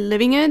because we're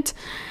living it.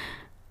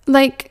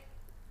 Like,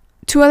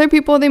 to other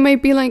people, they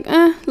might be like,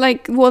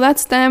 like, well,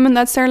 that's them and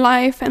that's their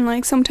life. And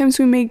like, sometimes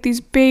we make these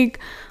big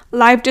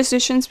life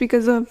decisions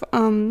because of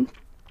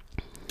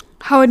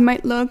how it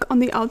might look on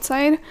the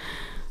outside.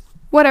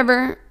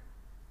 Whatever.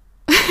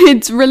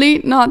 It's really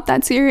not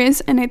that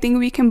serious, and I think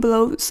we can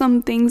blow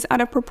some things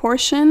out of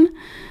proportion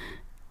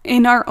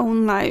in our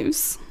own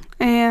lives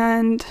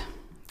and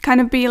kind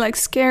of be like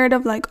scared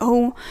of like,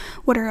 oh,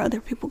 what are other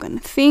people gonna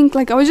think?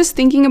 Like, I was just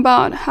thinking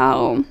about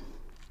how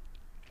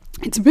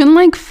it's been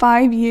like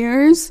 5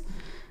 years.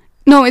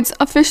 No, it's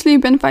officially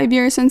been 5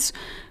 years since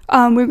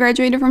we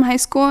graduated from high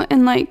school,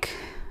 and like,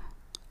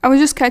 I was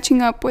just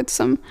catching up with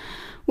some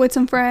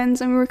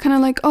friends, and we were kind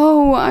of like,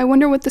 oh, I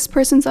wonder what this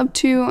person's up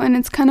to. And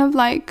it's kind of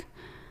like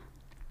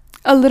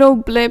a little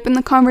blip in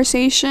the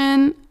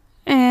conversation,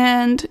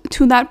 and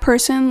to that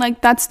person,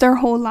 like, that's their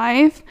whole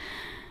life.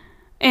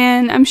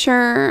 And I'm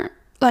sure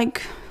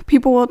like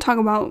people will talk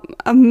about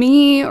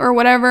me or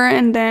whatever,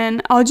 and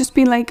then I'll just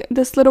be like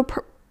this little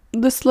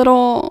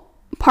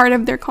part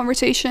of their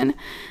conversation.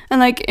 And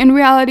like, in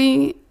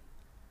reality,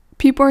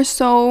 people are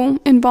so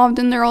involved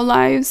in their own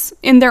lives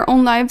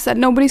that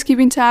nobody's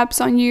keeping tabs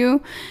on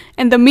you.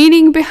 And the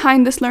meaning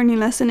behind this learning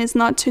lesson is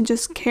not to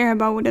just care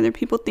about what other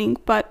people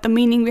think, but the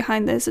meaning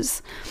behind this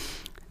is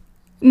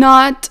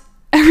not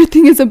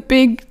everything is a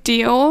big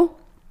deal.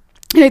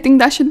 And I think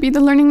that should be the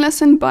learning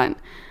lesson, but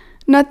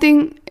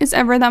nothing is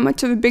ever that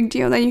much of a big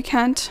deal that you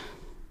can't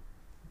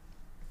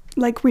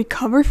like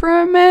recover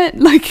from it.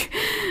 Like,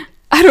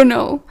 I don't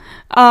know.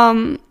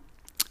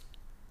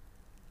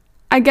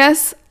 I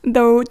guess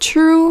the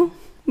true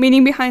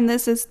meaning behind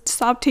this is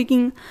stop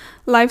taking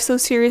life so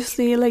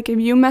seriously. Like, if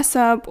you mess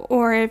up,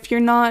 or if you're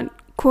not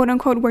quote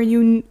unquote where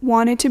you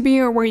want it to be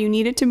or where you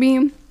need it to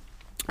be,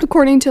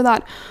 according to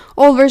that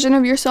old version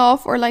of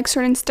yourself, or like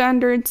certain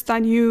standards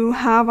that you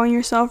have on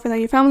yourself or that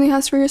your family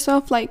has for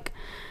yourself, like,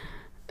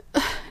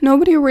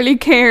 nobody really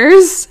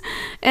cares.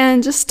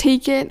 And just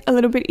take it a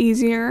little bit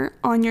easier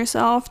on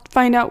yourself.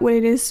 Find out what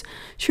it is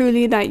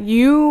truly that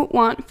you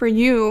want for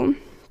you,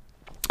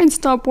 and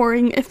stop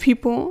worrying if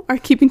people are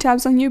keeping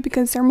tabs on you,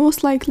 because they're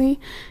most likely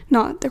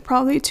not. They're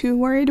probably too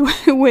worried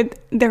with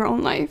their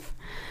own life.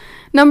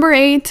 Number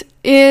 8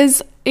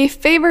 is a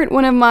favorite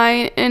one of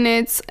mine, and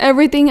it's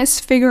everything is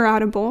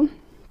figure-outable.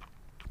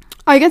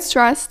 I get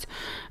stressed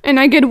and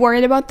I get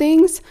worried about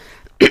things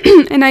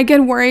and I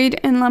get worried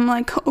and I'm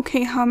like,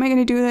 okay, how am I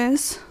gonna do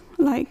this?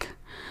 Like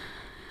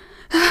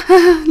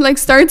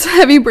starts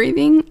heavy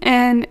breathing,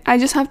 and I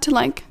just have to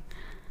like,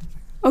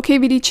 okay,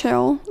 VD,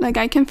 chill. Like,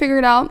 I can figure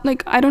it out.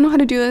 Like, I don't know how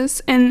to do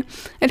this. And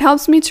it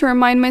helps me to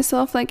remind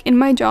myself, like, in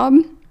my job,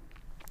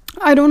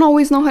 I don't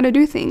always know how to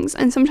do things.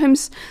 And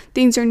sometimes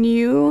things are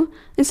new,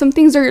 and some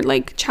things are,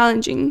 like,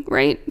 challenging,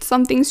 right?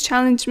 Some things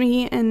challenge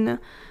me, and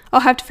I'll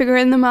have to figure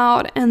them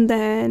out. And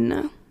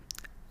then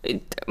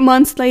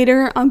months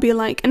later, I'll be,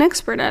 like, an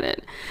expert at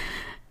it.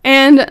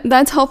 And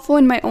that's helpful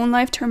in my own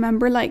life to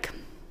remember, like,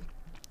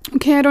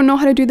 okay, I don't know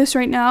how to do this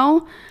right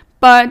now,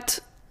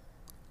 but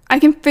I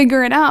can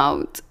figure it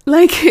out.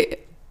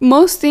 Like,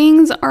 most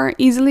things are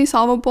easily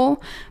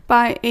solvable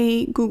by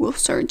a Google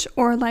search,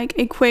 or like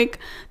a quick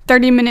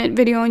 30-minute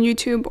video on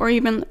YouTube, or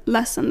even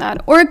less than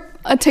that, or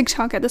a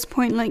TikTok at this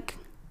point. Like,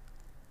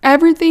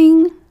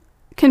 everything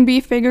can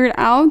be figured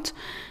out,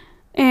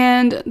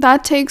 and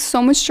that takes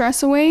so much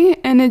stress away.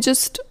 And it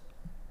just,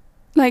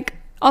 like,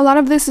 a lot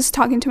of this is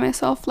talking to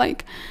myself,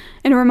 like,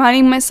 and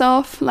reminding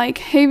myself, like,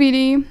 hey,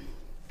 VD,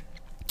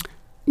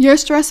 you're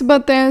stressed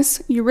about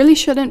this. You really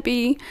shouldn't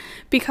be,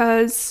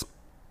 because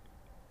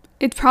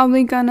it's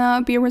probably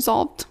gonna be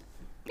resolved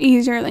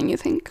easier than you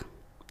think.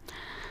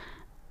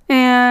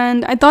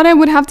 And I thought I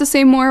would have to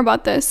say more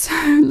about this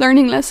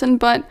learning lesson,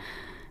 but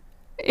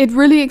it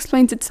really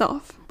explains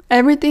itself.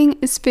 Everything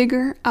is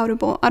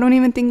figure-outable. I don't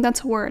even think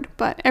that's a word,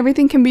 but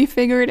everything can be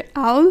figured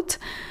out.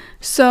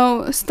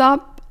 So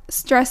stop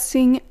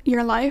stressing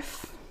your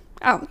life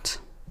out.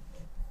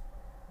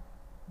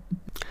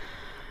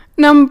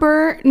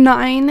 Number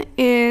 9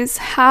 is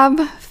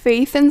have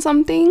faith in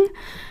something.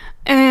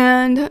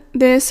 And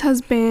this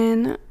has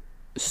been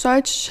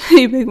such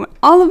a big one.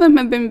 All of them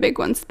have been big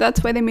ones.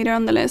 That's why they made it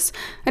on the list.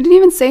 I didn't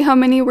even say how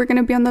many were going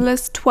to be on the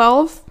list.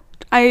 12.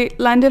 I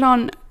landed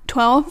on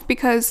 12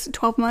 because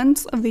 12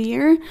 months of the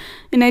year.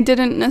 And I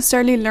didn't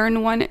necessarily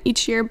learn one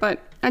each year,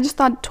 but I just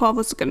thought 12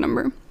 was a good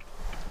number.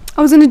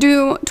 I was going to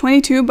do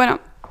 22,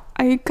 but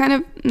I kind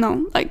of,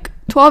 no, like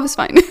 12 is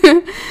fine.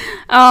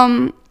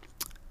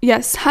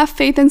 Yes, have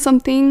faith in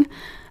something.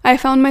 I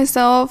found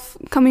myself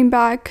coming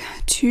back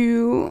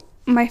to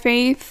my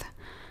faith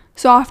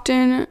so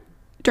often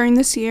during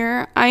this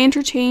year. I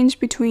interchange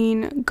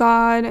between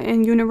God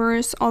and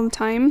universe all the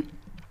time.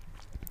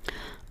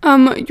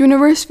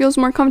 Universe feels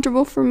more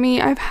comfortable for me.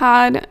 I've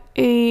had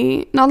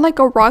not like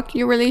a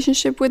rocky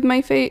relationship with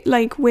my faith,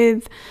 like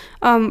with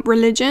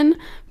religion,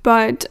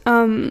 but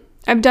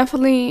I've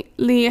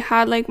definitely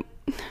had like,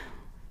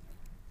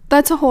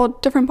 that's a whole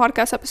different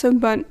podcast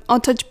episode, but I'll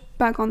touch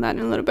back on that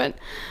in a little bit.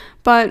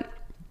 But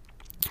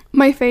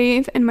my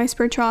faith and my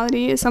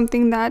spirituality is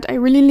something that I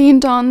really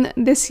leaned on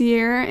this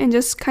year, and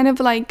just kind of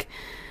like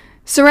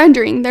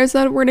surrendering. There's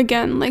that word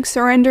again, like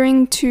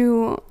surrendering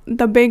to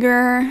the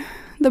bigger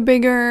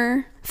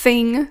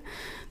thing,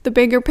 the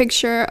bigger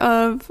picture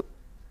of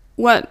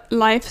what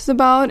life is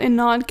about, and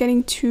not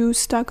getting too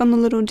stuck on the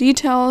little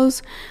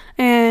details,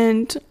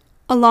 and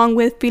along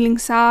with feeling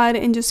sad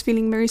and just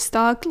feeling very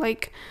stuck,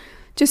 like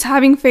just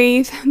having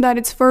faith that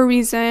it's for a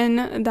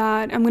reason,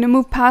 that I'm going to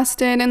move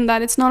past it, and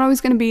that it's not always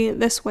going to be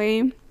this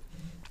way.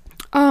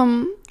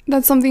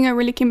 That's something I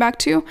really came back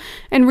to.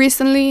 And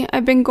recently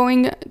I've been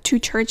going to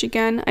church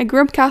again. I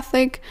grew up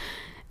Catholic,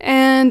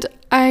 and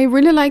I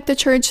really like the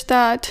church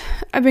that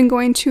I've been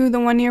going to, the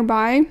one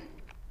nearby.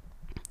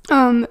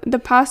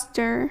 The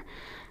pastor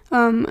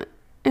and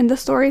the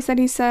stories that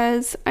he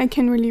says, I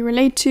can really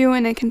relate to,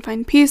 and I can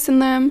find peace in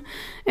them.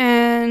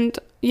 And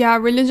yeah,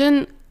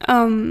 religion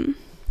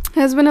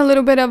has been a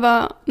little bit of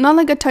a, not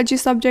like a touchy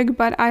subject,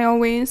 but I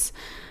always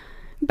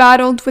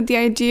battled with the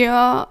idea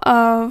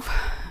of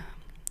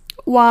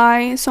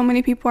why so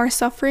many people are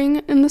suffering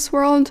in this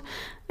world.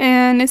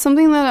 And it's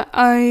something that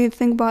I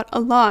think about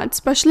a lot,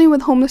 especially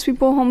with homeless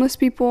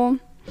people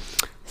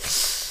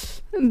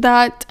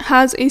that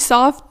has a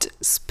soft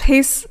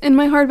space in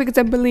my heart, because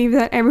I believe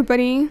that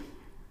everybody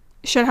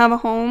should have a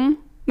home.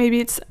 Maybe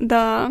it's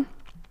the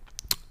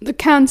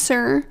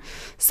Cancer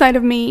side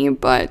of me,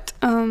 but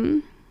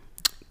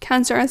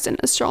Cancer as in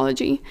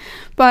astrology.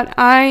 But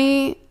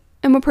I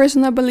am a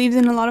person that believes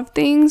in a lot of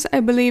things. I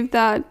believe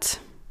that,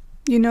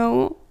 you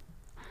know,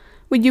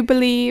 what you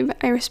believe,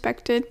 I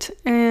respect it.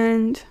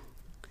 And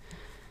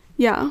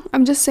yeah,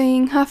 I'm just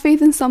saying, have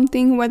faith in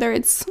something, whether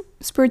it's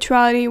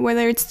spirituality,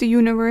 whether it's the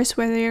universe,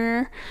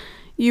 whether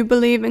you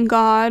believe in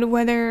God,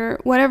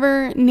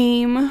 whatever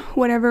name,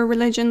 whatever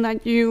religion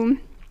that you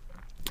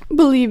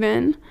believe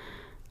in.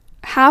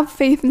 Have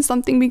faith in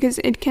something, because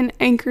it can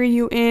anchor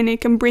you in,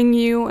 it can bring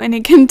you, and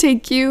it can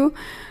take you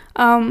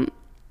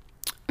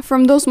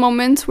from those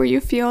moments where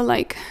you feel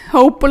like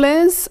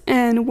hopeless,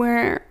 and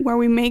where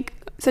we make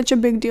such a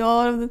big deal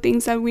out of the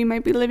things that we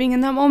might be living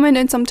in that moment.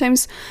 And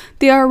sometimes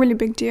they are a really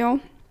big deal.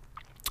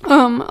 A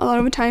lot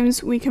of the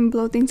times we can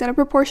blow things out of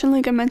proportion,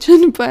 like I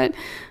mentioned, but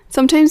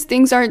sometimes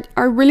things are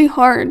really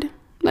hard.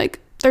 Like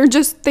they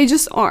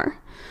just are.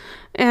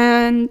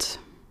 And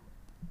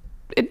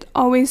it's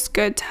always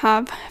good to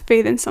have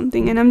faith in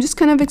something. And I'm just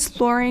kind of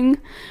exploring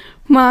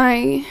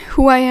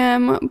who I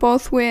am,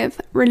 both with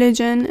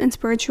religion and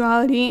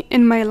spirituality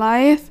in my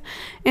life,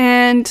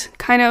 and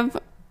kind of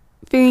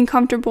feeling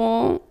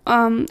comfortable.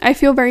 I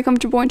feel very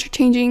comfortable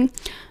interchanging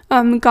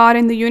God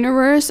and the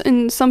universe,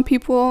 and some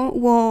people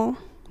will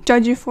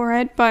judge you for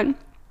it, but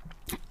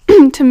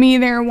to me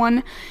they're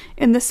one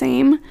and the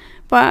same.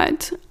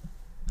 But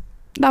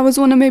that was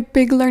one of my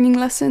big learning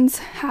lessons.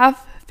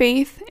 Have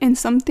faith in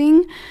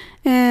something,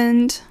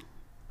 and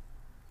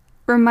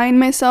remind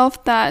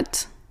myself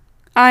that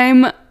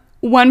I'm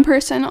one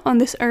person on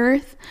this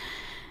earth,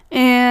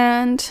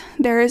 and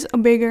there's a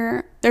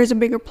bigger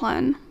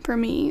plan for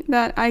me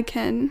that I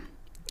can't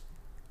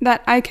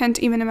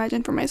even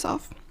imagine for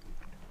myself.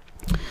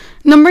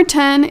 Number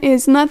 10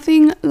 is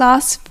nothing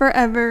lasts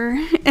forever.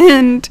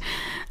 And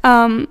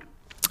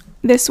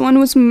this one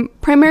was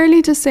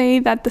primarily to say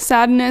that the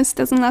sadness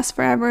doesn't last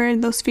forever,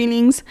 those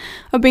feelings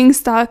of being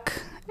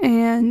stuck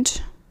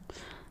and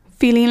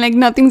feeling like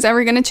nothing's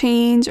ever going to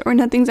change or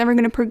nothing's ever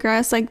going to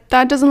progress, like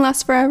that doesn't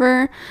last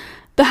forever.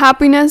 The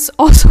happiness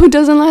also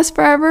doesn't last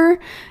forever,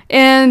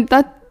 and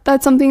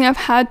that's something I've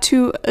had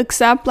to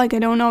accept. Like I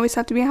don't always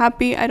have to be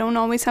happy, I don't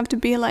always have to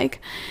be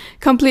like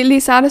completely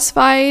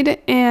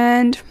satisfied.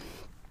 And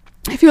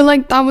I feel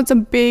like that was a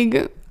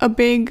big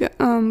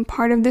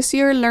part of this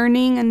year,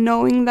 learning and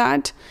knowing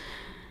that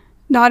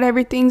not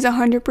everything's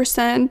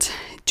 100%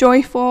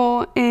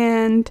 joyful,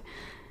 and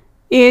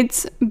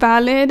it's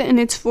valid and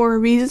it's for a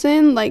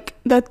reason. Like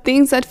the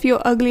things that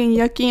feel ugly and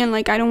yucky and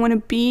like I don't want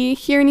to be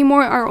here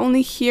anymore are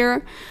only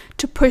here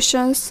to push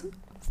us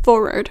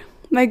forward.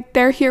 Like,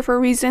 they're here for a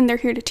reason. They're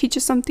here to teach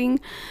us something.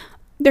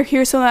 They're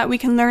here so that we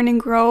can learn and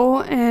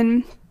grow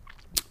and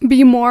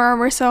be more of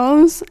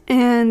ourselves,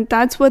 and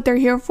that's what they're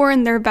here for,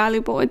 and they're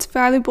valuable. It's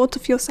valuable to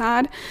feel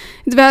sad.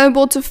 It's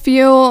valuable to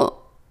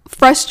feel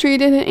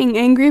frustrated and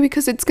angry,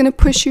 because it's going to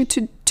push you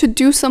to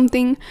do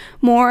something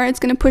more. It's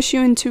going to push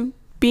you into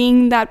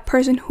being that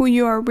person who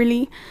you are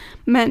really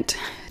meant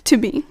to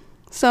be.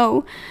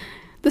 So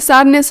the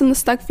sadness and the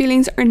stuck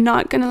feelings are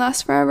not going to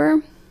last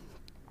forever.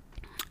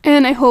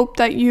 And I hope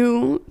that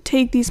you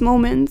take these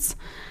moments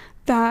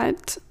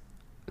that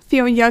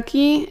feel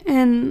yucky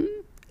and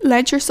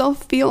let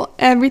yourself feel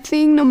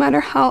everything, no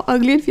matter how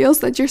ugly it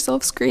feels. Let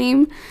yourself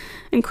scream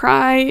and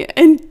cry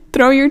and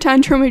throw your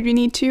tantrum if you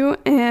need to,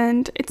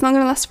 and it's not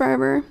gonna last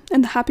forever.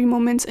 And the happy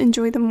moments,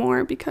 enjoy them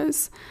more,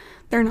 because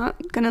they're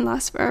not gonna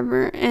last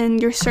forever.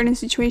 And your certain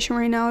situation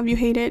right now, if you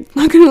hate it, it's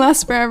not gonna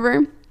last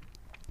forever.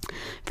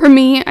 For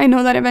me, I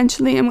know that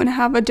eventually I'm gonna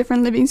have a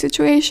different living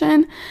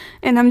situation,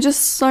 and I'm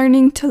just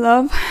learning to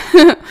love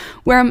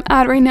where I'm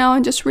at right now,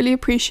 and just really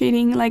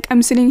appreciating, like,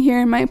 I'm sitting here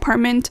in my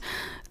apartment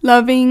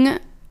loving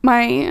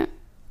my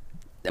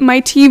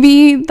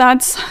TV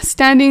that's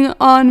standing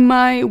on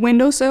my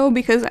windowsill,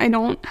 because I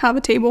don't have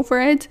a table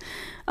for it,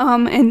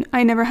 and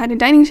I never had a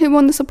dining table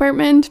in this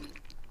apartment.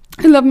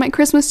 I love my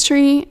Christmas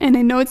tree, and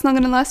I know it's not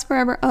gonna last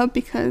forever up,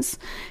 because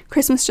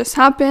Christmas just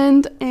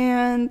happened,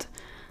 and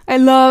I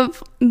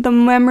love the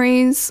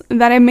memories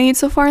that I made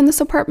so far in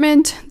this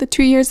apartment, the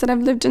 2 years that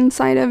I've lived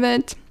inside of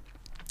it,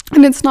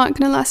 and it's not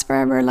gonna last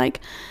forever. Like,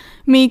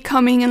 me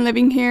coming and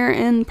living here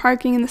and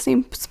parking in the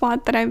same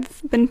spot that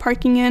I've been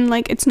parking in,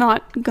 like, it's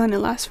not gonna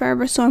last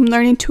forever. So I'm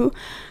learning to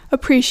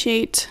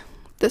appreciate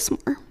this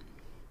more.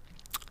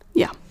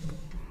 Yeah.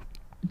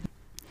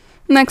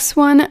 Next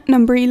one,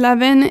 number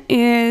 11,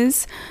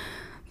 is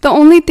the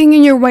only thing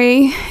in your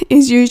way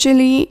is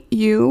usually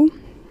you.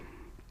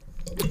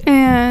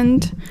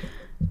 And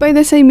by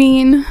this I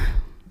mean,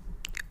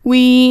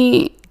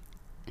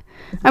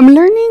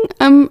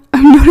 I'm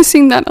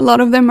noticing that a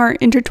lot of them are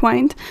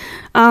intertwined,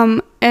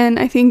 and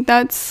I think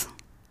that's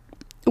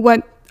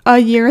what a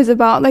year is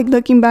about. Like,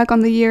 looking back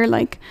on the year,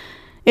 like,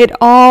 it's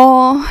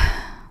all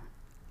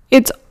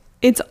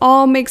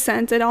makes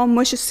sense. It all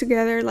mushes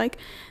together. Like,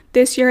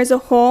 this year as a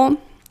whole,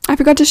 I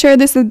forgot to share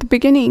this at the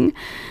beginning.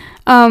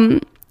 I,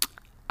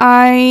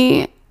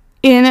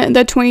 in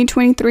the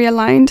 2023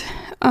 aligned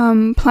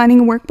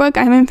planning workbook,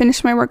 I haven't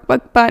finished my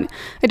workbook, but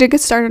I did get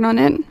started on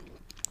it.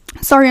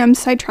 Sorry, I'm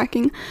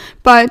sidetracking,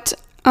 but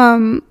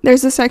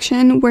there's a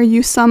section where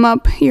you sum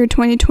up your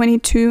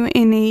 2022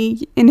 in a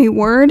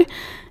word,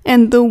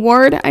 and the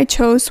word I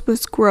chose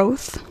was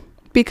growth,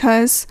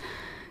 because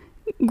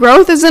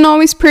growth isn't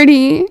always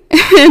pretty,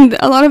 and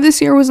a lot of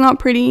this year was not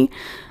pretty.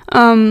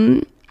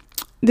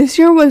 This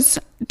year was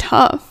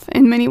tough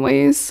in many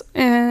ways,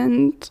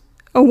 and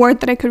a word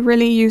that I could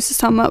really use to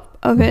sum up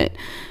of it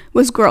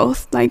was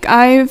growth. Like,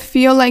 I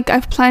feel like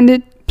I've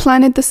planted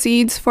the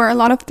seeds for a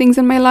lot of things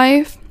in my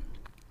life,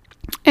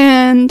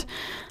 and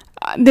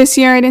this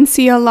year I didn't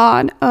see a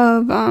lot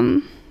of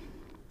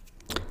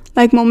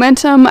like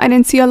momentum. I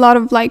didn't see a lot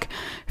of like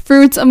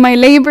fruits of my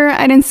labor.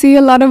 I didn't see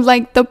a lot of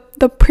like the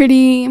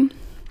pretty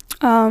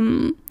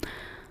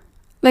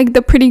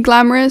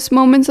glamorous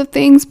moments of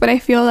things, but I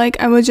feel like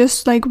I was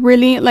just like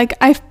really, like,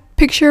 I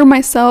picture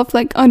myself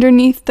like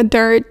underneath the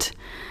dirt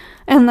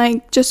and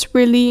like just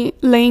really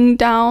laying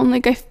down.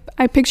 Like,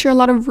 I picture a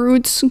lot of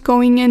roots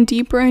going in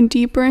deeper and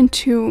deeper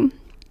into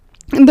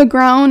the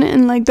ground,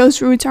 and like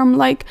those roots are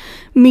like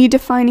me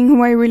defining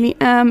who I really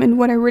am and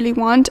what I really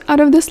want out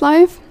of this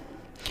life.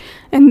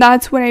 And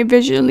that's what I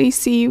visually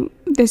see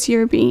this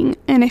year being.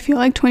 And I feel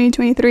like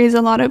 2023 is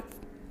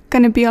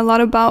gonna be a lot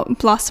about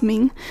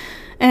blossoming.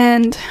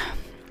 And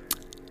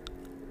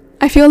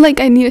I feel like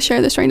I need to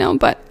share this right now,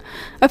 but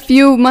a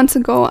few months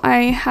ago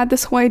I had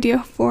this whole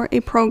idea for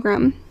a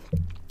program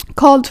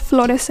called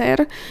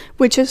Florecer,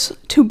 which is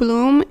to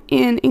bloom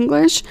in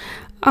English.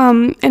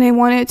 And I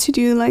wanted to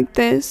do like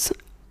this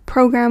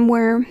program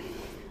where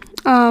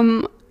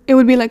it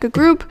would be like a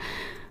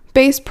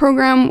group-based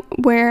program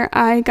where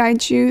I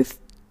guide you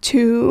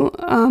to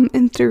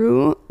and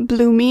through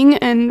blooming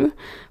and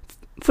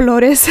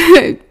flores,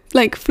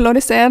 like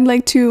florecer,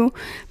 like to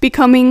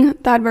becoming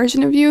that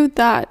version of you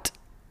that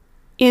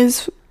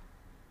is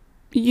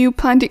you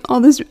planting all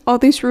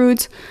these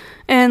roots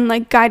and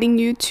like guiding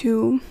you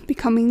to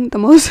becoming the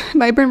most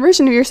vibrant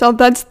version of yourself.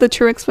 That's the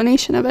true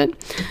explanation of it.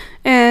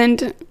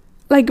 And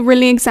like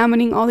really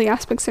examining all the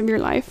aspects of your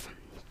life.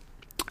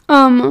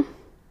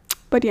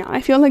 But yeah,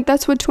 I feel like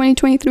that's what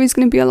 2023 is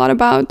going to be a lot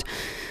about.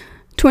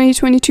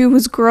 2022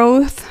 was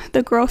growth,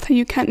 the growth that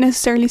you can't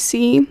necessarily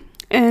see,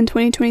 and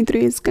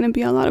 2023 is going to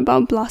be a lot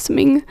about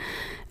blossoming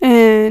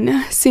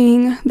and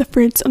seeing the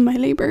fruits of my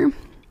labor.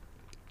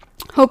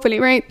 Hopefully,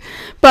 right?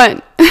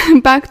 But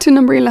back to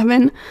number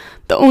 11,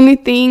 the only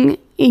thing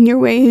in your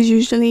way is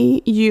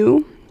usually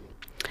you.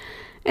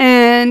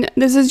 And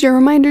this is your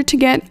reminder to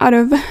get out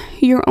of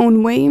your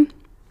own way.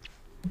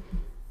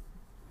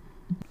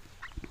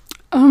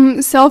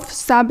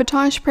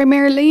 Self-sabotage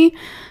primarily.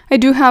 I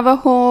do have a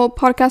whole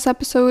podcast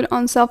episode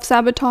on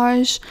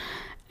self-sabotage,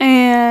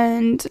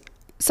 and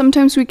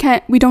sometimes we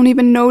don't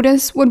even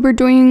notice what we're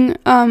doing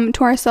to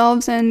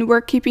ourselves, and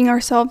we're keeping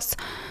ourselves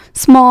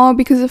small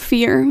because of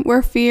fear.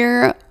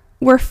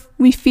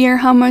 We fear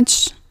how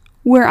much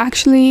we're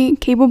actually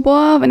capable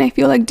of, and I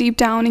feel like deep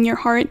down in your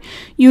heart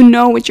you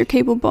know what you're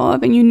capable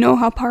of, and you know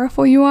how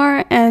powerful you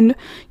are, and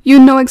you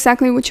know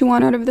exactly what you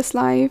want out of this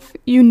life.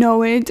 You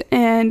know it,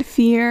 and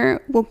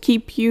fear will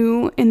keep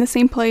you in the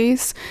same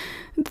place.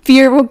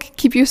 Fear will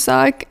keep you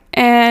stuck,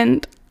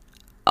 and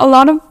a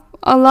lot of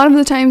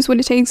the times what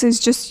it takes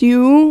is just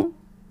you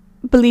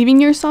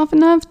believing yourself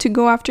enough to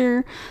go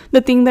after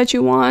the thing that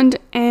you want.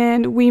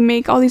 And we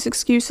make all these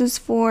excuses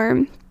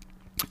for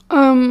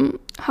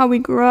how we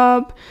grew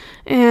up,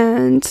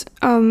 and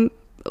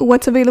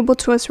what's available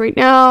to us right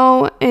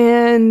now,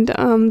 and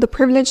the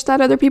privilege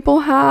that other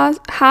people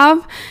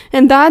have,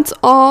 and that's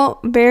all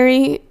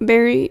very,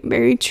 very,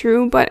 very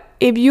true. But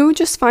if you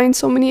just find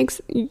so many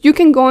you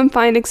can go and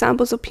find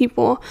examples of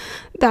people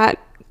that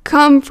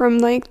come from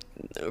like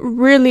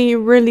really,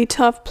 really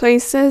tough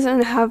places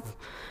and have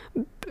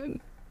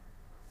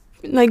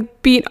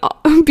like beaten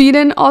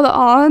all the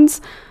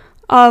odds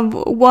of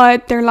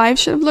what their life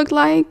should have looked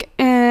like,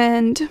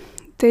 and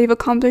they've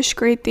accomplished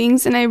great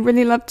things. And I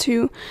really love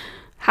to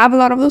have a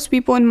lot of those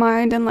people in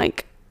mind, and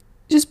like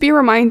just be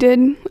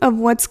reminded of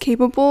what's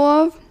capable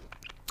of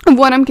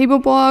what I'm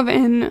capable of,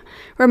 and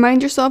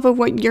remind yourself of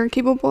what you're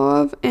capable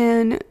of,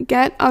 and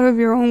get out of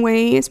your own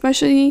way,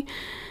 especially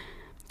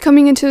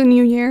coming into the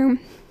new year.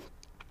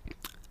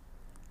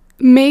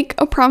 Make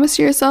a promise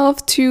to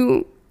yourself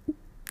to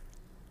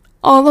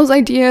all those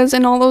ideas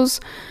and all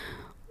those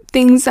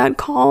things that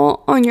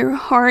call on your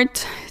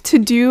heart to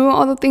do,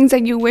 all the things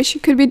that you wish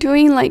you could be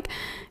doing. Like,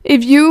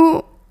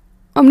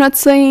 I'm not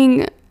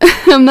saying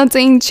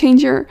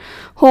change your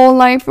whole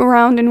life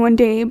around in one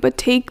day, but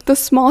take the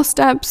small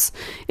steps.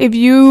 If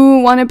you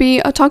want to be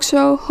a talk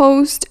show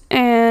host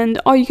and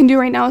all you can do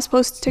right now is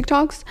post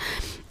TikToks,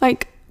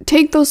 like,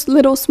 take those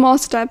little small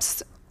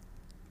steps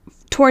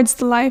towards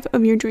the life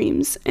of your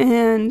dreams,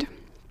 and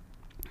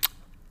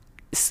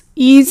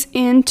ease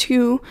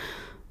into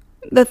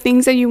the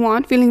things that you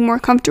want feeling more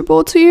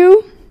comfortable to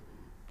you.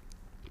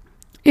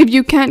 If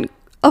you can't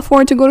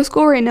afford to go to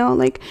school right now,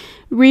 like,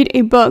 read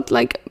a book.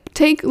 Like,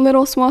 take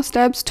little small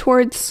steps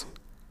towards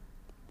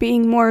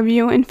being more of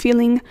you and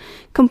feeling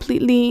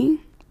completely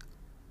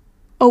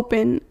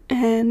open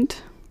and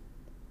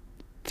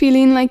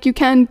feeling like you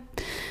can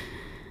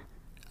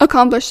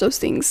accomplish those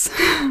things.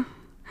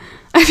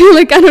 I feel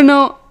like I don't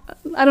know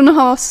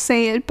how else to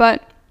say it,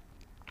 but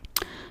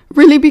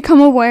really become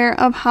aware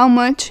of how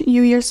much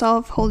you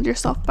yourself hold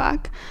yourself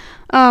back.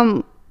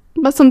 But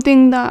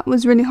something that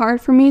was really hard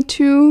for me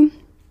to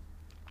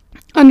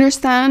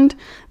understand,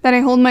 that I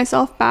hold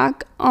myself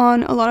back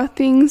on a lot of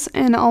things,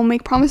 and I'll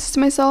make promises to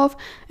myself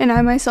and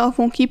I myself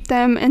won't keep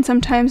them. And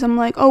sometimes I'm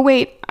like, oh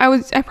wait,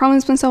 I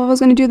promised myself I was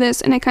going to do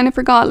this and I kind of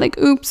forgot, like,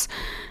 oops.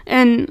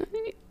 And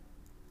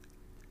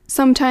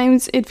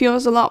sometimes it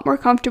feels a lot more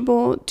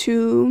comfortable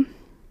to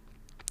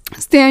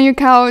stay on your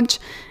couch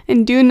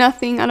and do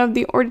nothing out of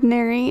the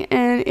ordinary,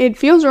 and it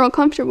feels real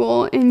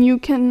comfortable, and you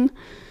can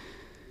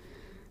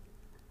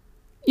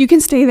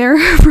stay there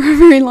for a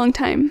very long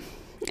time.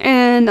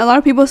 And a lot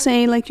of people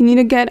say, like, you need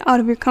to get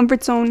out of your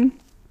comfort zone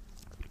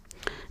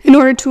in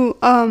order to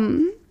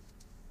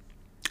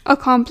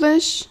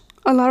accomplish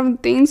a lot of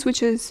things,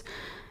 which is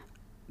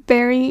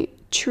very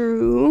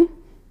true.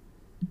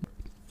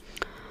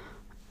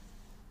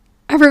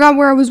 I forgot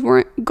where I was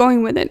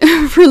going with it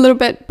for a little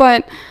bit,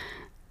 but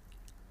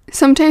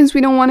sometimes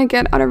we don't want to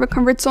get out of our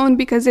comfort zone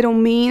because it'll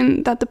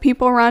mean that the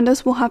people around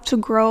us will have to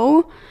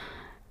grow.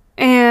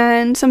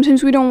 And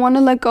sometimes we don't want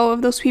to let go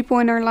of those people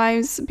in our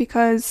lives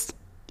because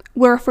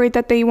we're afraid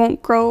that they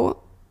won't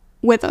grow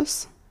with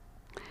us.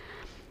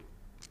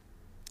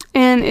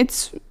 And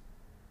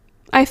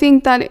I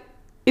think that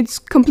it's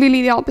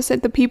completely the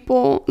opposite. The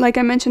people, like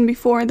I mentioned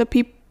before, the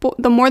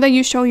more that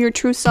you show your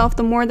true self,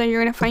 the more that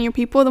you're going to find your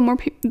people, the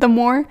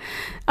more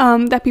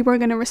that people are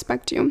going to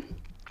respect you.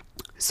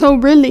 So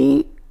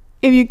really,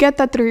 if you get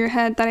that through your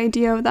head, that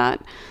idea of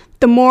that,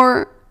 the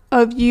more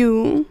of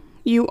you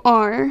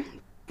are,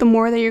 the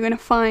more that you're going to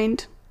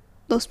find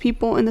those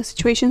people in the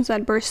situations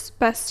that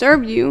best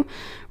serve you.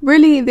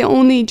 Really, the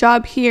only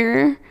job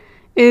here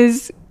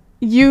is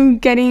you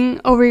getting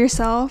over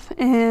yourself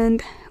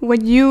and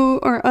what you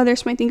or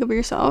others might think of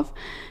yourself,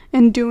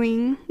 and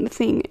doing the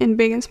thing in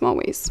big and small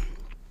ways.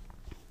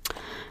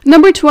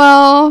 Number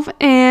 12,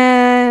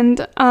 and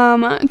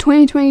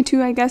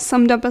 2022, I guess,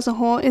 summed up as a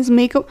whole, is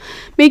make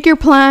your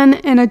plan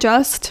and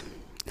adjust.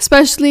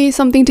 Especially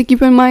something to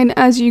keep in mind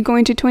as you go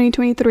into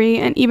 2023,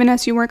 and even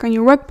as you work on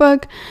your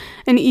workbook,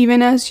 and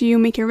even as you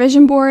make your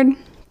vision board.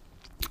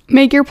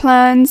 Make your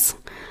plans.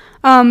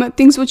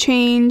 Things will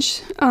change.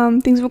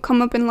 Things will come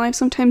up in life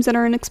sometimes that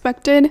are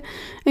unexpected,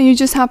 and you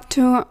just have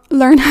to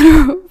learn how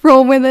to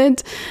roll with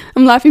it.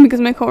 I'm laughing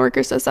because my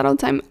coworker says that all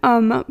the time.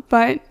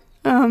 But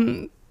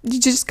you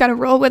just gotta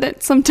roll with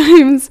it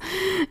sometimes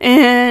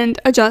and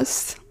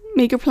adjust.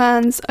 Make your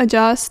plans,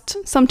 adjust,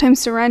 sometimes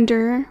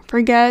surrender,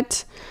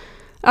 forget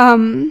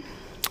and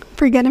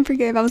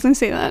forgive. I was gonna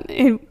say that.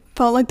 It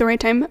felt like the right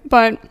time,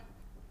 but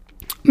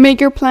make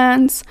your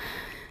plans,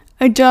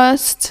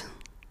 adjust,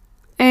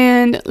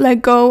 and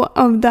let go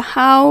of the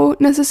how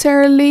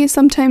necessarily.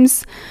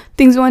 Sometimes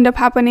things will end up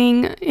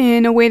happening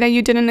in a way that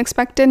you didn't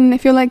expect it, and I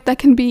feel like that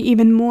can be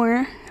even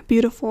more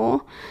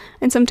beautiful.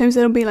 And sometimes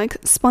it'll be like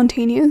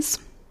spontaneous.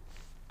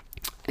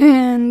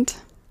 And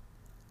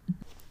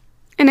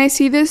I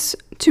see this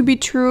to be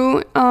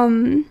true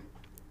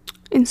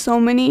in so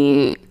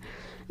many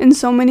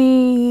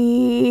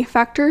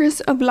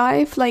factors of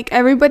life. Like,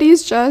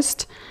 everybody's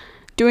just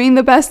doing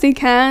the best they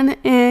can,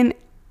 and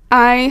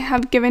I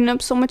have given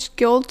up so much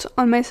guilt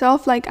on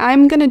myself. Like,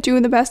 I'm gonna do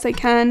the best I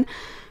can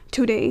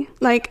today.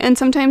 Like, and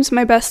sometimes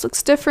my best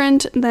looks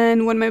different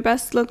than what my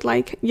best looked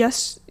like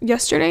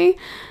yesterday.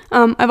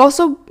 I've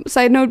also,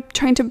 side note,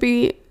 trying to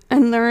be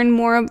and learn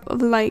more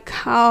of like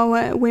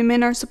how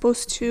women are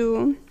supposed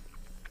to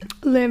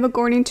live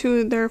according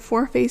to their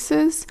 4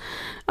 phases,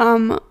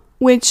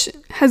 which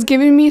has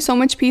given me so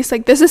much peace.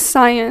 Like, this is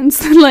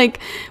science. Like,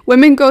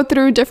 women go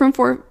through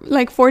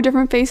four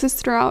different phases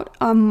throughout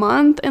a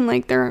month, and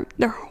like their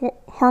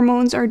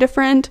hormones are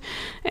different.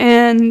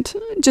 And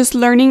just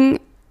learning,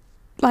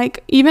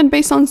 like, even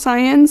based on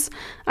science,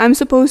 I'm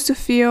supposed to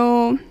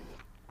feel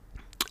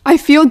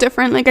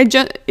different. Like,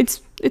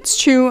 it's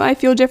true, I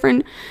feel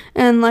different,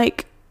 and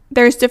like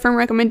there's different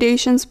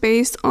recommendations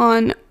based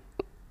on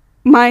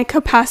my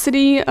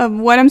capacity of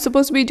what I'm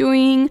supposed to be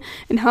doing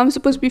and how I'm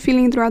supposed to be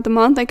feeling throughout the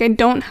month. Like, I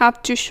don't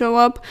have to show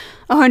up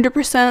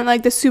 100%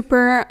 like the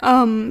super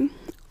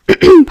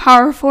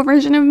powerful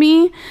version of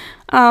me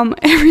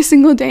every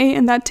single day,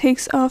 and that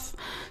takes off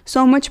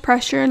so much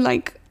pressure,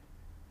 like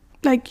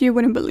you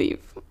wouldn't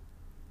believe.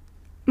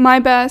 My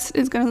best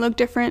is gonna look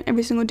different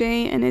every single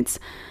day, and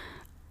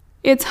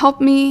it's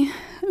helped me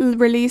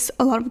release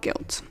a lot of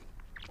guilt.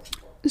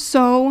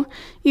 So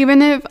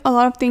even if a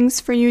lot of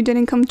things for you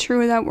didn't come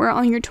true that were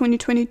on your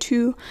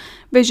 2022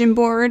 vision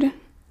board,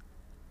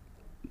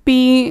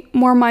 be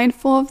more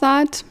mindful of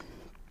that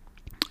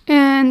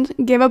and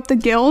give up the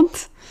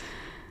guilt.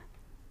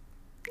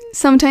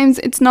 Sometimes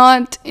it's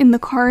not in the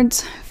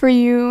cards for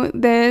you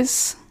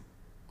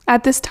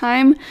at this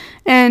time,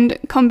 and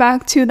come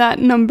back to that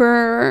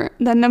number,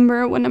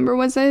 what number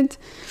was it?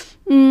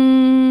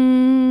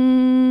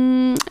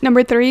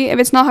 Number 3. If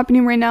it's not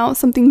happening right now,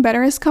 something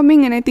better is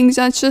coming. And I think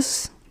that's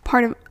just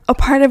a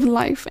part of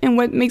life and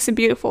what makes it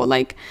beautiful.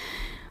 Like,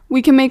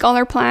 we can make all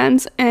our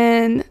plans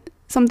and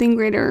something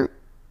greater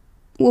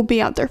will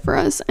be out there for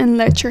us, and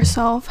let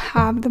yourself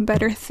have the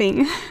better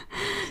thing.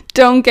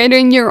 Don't get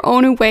in your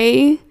own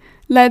way.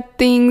 Let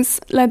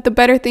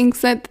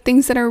the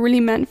things that are really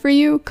meant for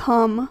you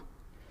come,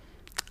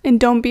 and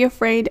don't be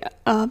afraid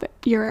of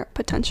your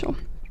potential.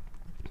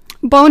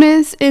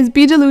 Bonus is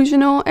be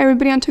delusional.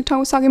 Everybody on TikTok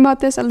was talking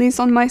about this, at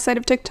least on my side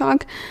of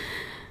TikTok.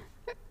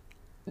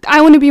 I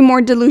want to be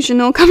more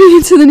delusional coming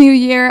into the new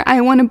year. I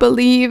want to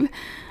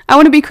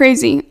be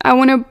crazy. I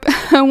want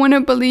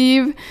to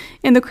believe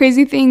in the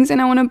crazy things,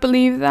 and I want to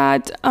believe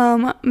that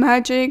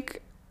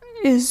magic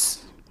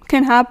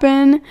can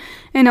happen,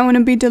 and I want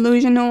to be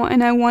delusional,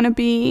 and I want to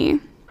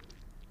believe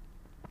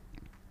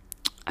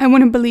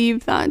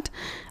that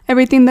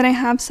everything that I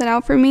have set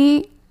out for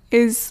me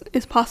is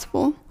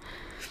possible.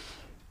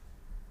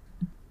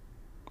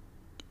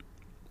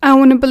 I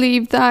want to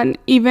believe that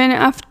even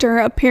after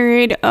a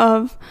period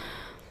of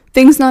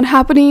things not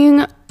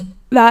happening,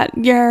 that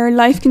your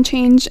life can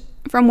change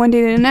from one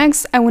day to the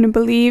next. I want to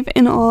believe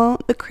in all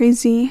the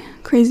crazy,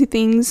 crazy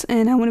things,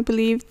 and I want to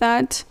believe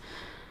that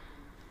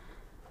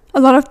a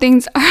lot of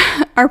things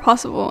are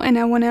possible, and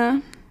I want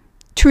to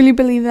truly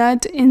believe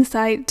that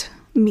inside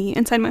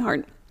my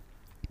heart.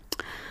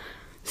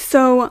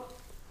 So,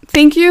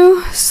 thank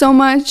you so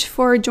much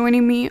for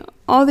joining me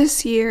all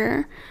this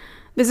year.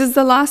 This is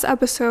the last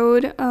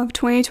episode of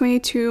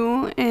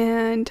 2022,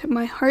 and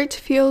my heart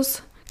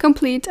feels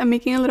complete. I'm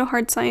making a little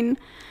heart sign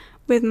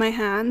with my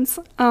hands.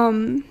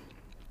 I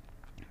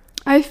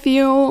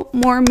feel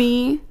more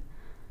me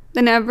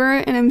than ever,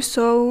 and I'm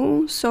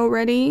so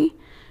ready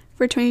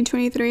for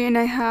 2023, and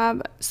I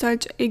have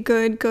such a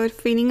good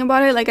feeling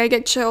about it. Like, I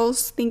get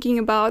chills thinking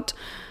about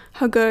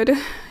how good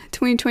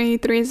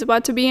 2023 is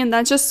about to be, and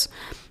that's just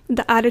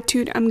the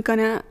attitude I'm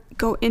gonna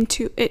go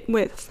into it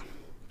with.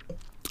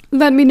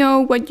 Let me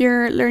know what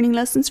your learning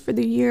lessons for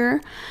the year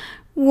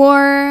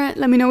were.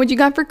 Let me know what you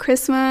got for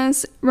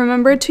Christmas.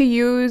 Remember to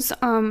use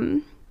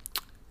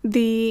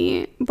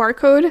the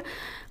barcode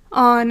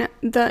on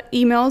the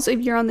emails if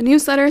you're on the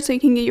newsletter, so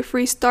you can get your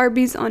free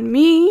Starbies on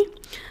me.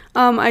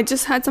 I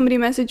just had somebody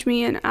message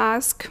me and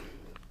ask,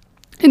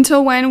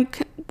 until when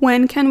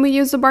can we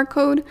use the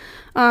barcode?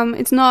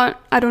 It's not,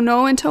 I don't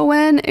know until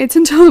when. It's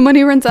until the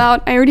money runs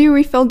out. I already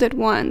refilled it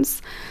once.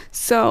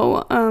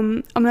 So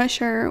I'm not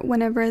sure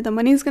whenever the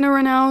money's gonna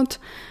run out,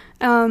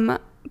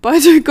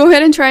 but go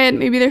ahead and try it.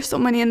 Maybe there's still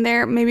money in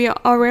there. Maybe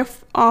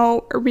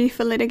I'll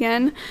refill it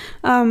again.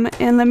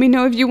 And let me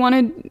know if you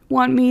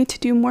want me to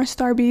do more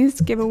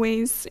Starbucks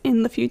giveaways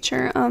in the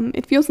future.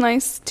 It feels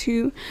nice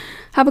to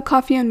have a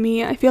coffee on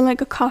me. I feel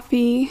like a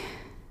coffee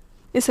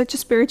is such a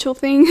spiritual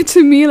thing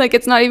to me. Like,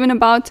 it's not even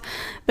about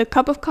the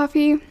cup of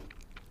coffee.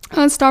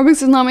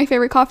 Starbucks is not my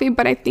favorite coffee,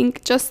 but I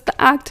think just the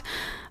act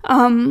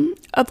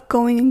of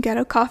going and get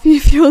a coffee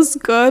feels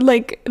good.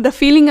 Like, the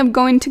feeling of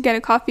going to get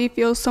a coffee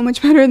feels so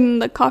much better than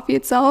the coffee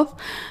itself.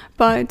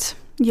 But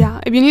yeah,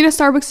 if you need a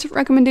Starbucks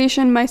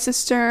recommendation, my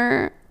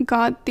sister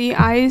got the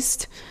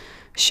iced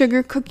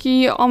sugar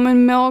cookie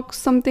almond milk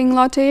something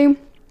latte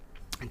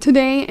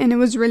today, and it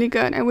was really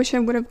good. I wish I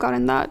would have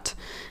gotten that.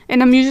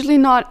 And I'm usually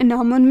not an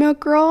almond milk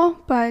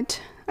girl, but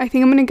I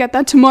think I'm gonna get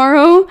that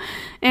tomorrow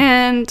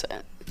and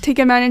take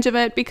advantage of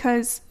it,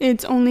 because I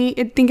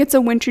think it's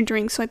a winter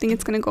drink, so I think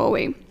it's gonna go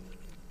away.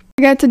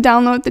 I got to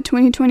download the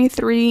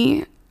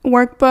 2023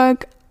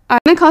 workbook. It's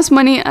gonna cost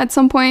money at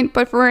some point,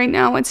 but for right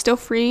now it's still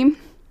free,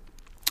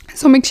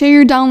 so make sure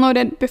you download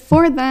it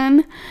before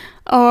then.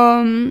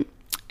 And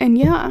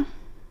yeah,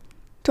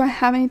 do I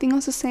have anything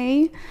else to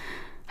say?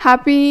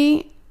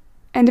 Happy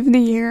end of the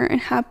year and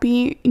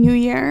happy new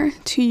year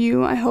to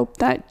you. I hope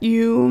that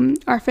you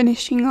are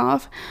finishing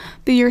off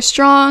the year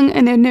strong,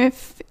 and then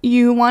if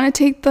you want to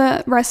take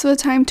the rest of the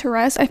time to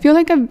rest, I feel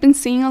like I've been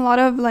seeing a lot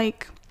of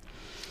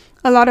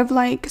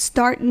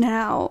start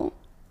now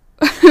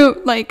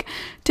like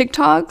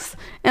TikToks,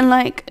 and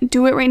like,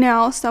 do it right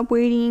now, stop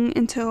waiting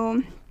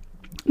until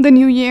the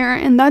new year.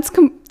 And that's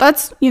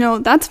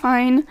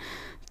fine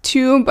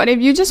too, but if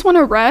you just want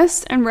to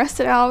rest and rest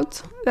it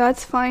out,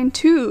 that's fine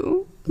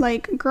too.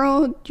 Like,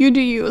 girl, you do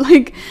you.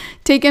 Like,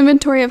 take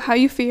inventory of how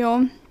you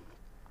feel.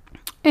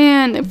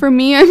 And for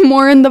me, I'm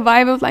more in the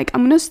vibe of like,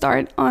 I'm gonna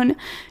start on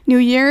New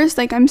Year's.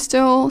 Like, I'm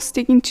still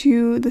sticking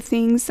to the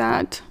things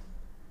that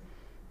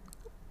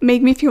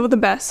make me feel the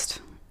best,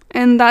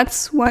 and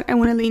that's what I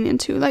want to lean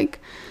into. Like,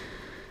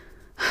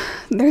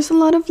 there's a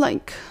lot of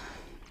like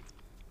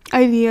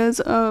ideas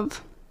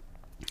of,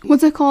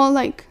 what's it called,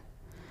 like,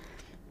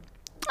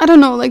 I don't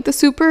know, like the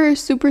super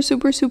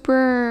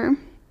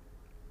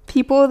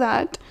people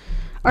that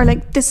are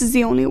like, this is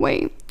the only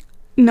way.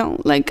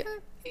 No, like,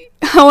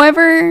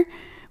 however,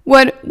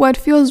 what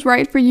feels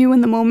right for you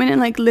in the moment, and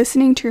like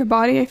listening to your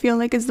body, I feel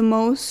like is the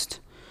most,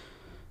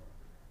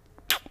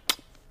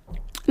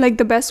 like,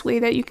 the best way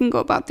that you can go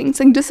about things.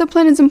 Like,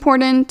 discipline is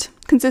important,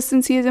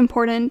 consistency is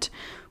important.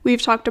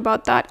 We've talked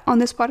about that on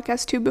this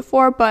podcast too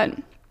before, but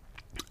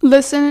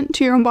listen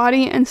to your own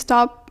body and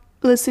stop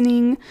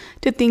listening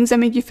to things that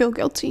make you feel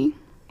guilty.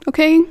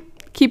 Okay?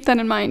 Keep that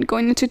in mind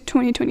going into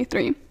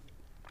 2023.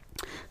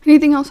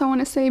 Anything else I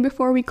want to say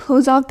before we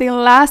close out the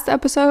last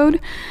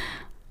episode?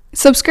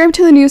 Subscribe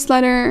to the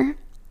newsletter.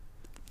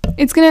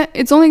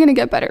 It's only gonna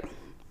get better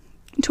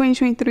in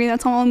 2023.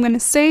 That's all I'm gonna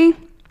say.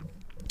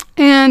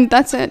 And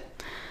that's it.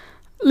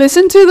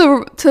 Listen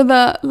to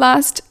the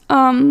last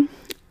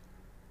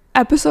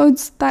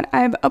episodes that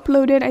I've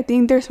uploaded. I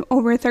think there's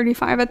over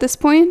 35 at this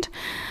point.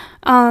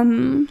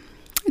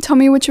 Tell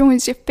me which one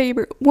was your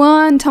favorite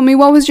one. Tell me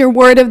what was your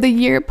word of the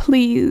year,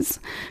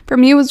 please. For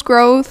me, it was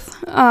growth.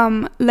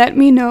 Let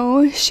me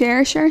know.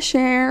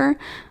 Share.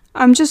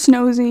 I'm just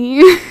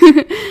nosy.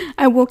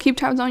 I will keep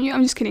tabs on you.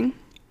 I'm just kidding.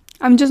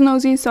 I'm just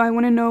nosy, so I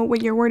want to know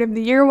what your word of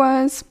the year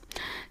was.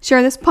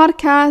 Share this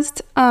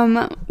podcast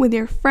with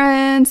your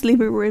friends.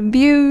 Leave a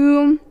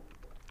review.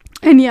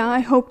 And yeah,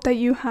 I hope that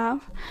you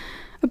have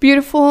a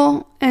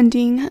beautiful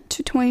ending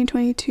to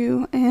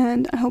 2022,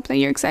 and I hope that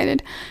you're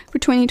excited for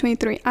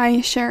 2023.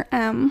 I sure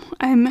am.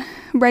 I'm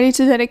ready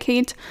to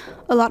dedicate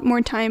a lot more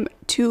time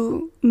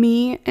to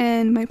me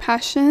and my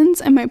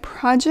passions and my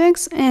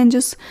projects, and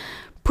just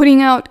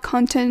putting out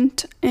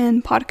content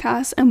and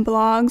podcasts and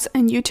blogs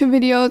and YouTube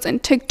videos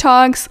and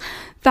TikToks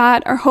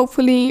that are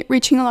hopefully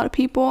reaching a lot of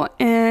people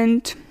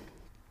and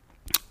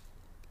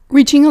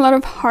reaching a lot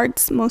of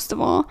hearts, most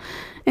of all,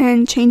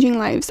 and changing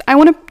lives. I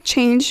want to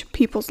change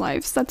people's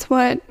lives. That's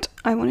what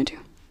I want to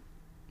do.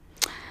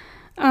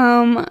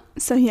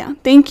 So yeah,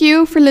 thank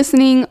you for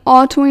listening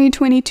all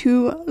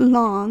 2022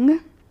 long,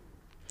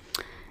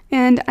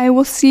 and I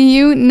will see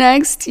you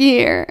next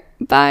year.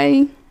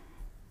 Bye.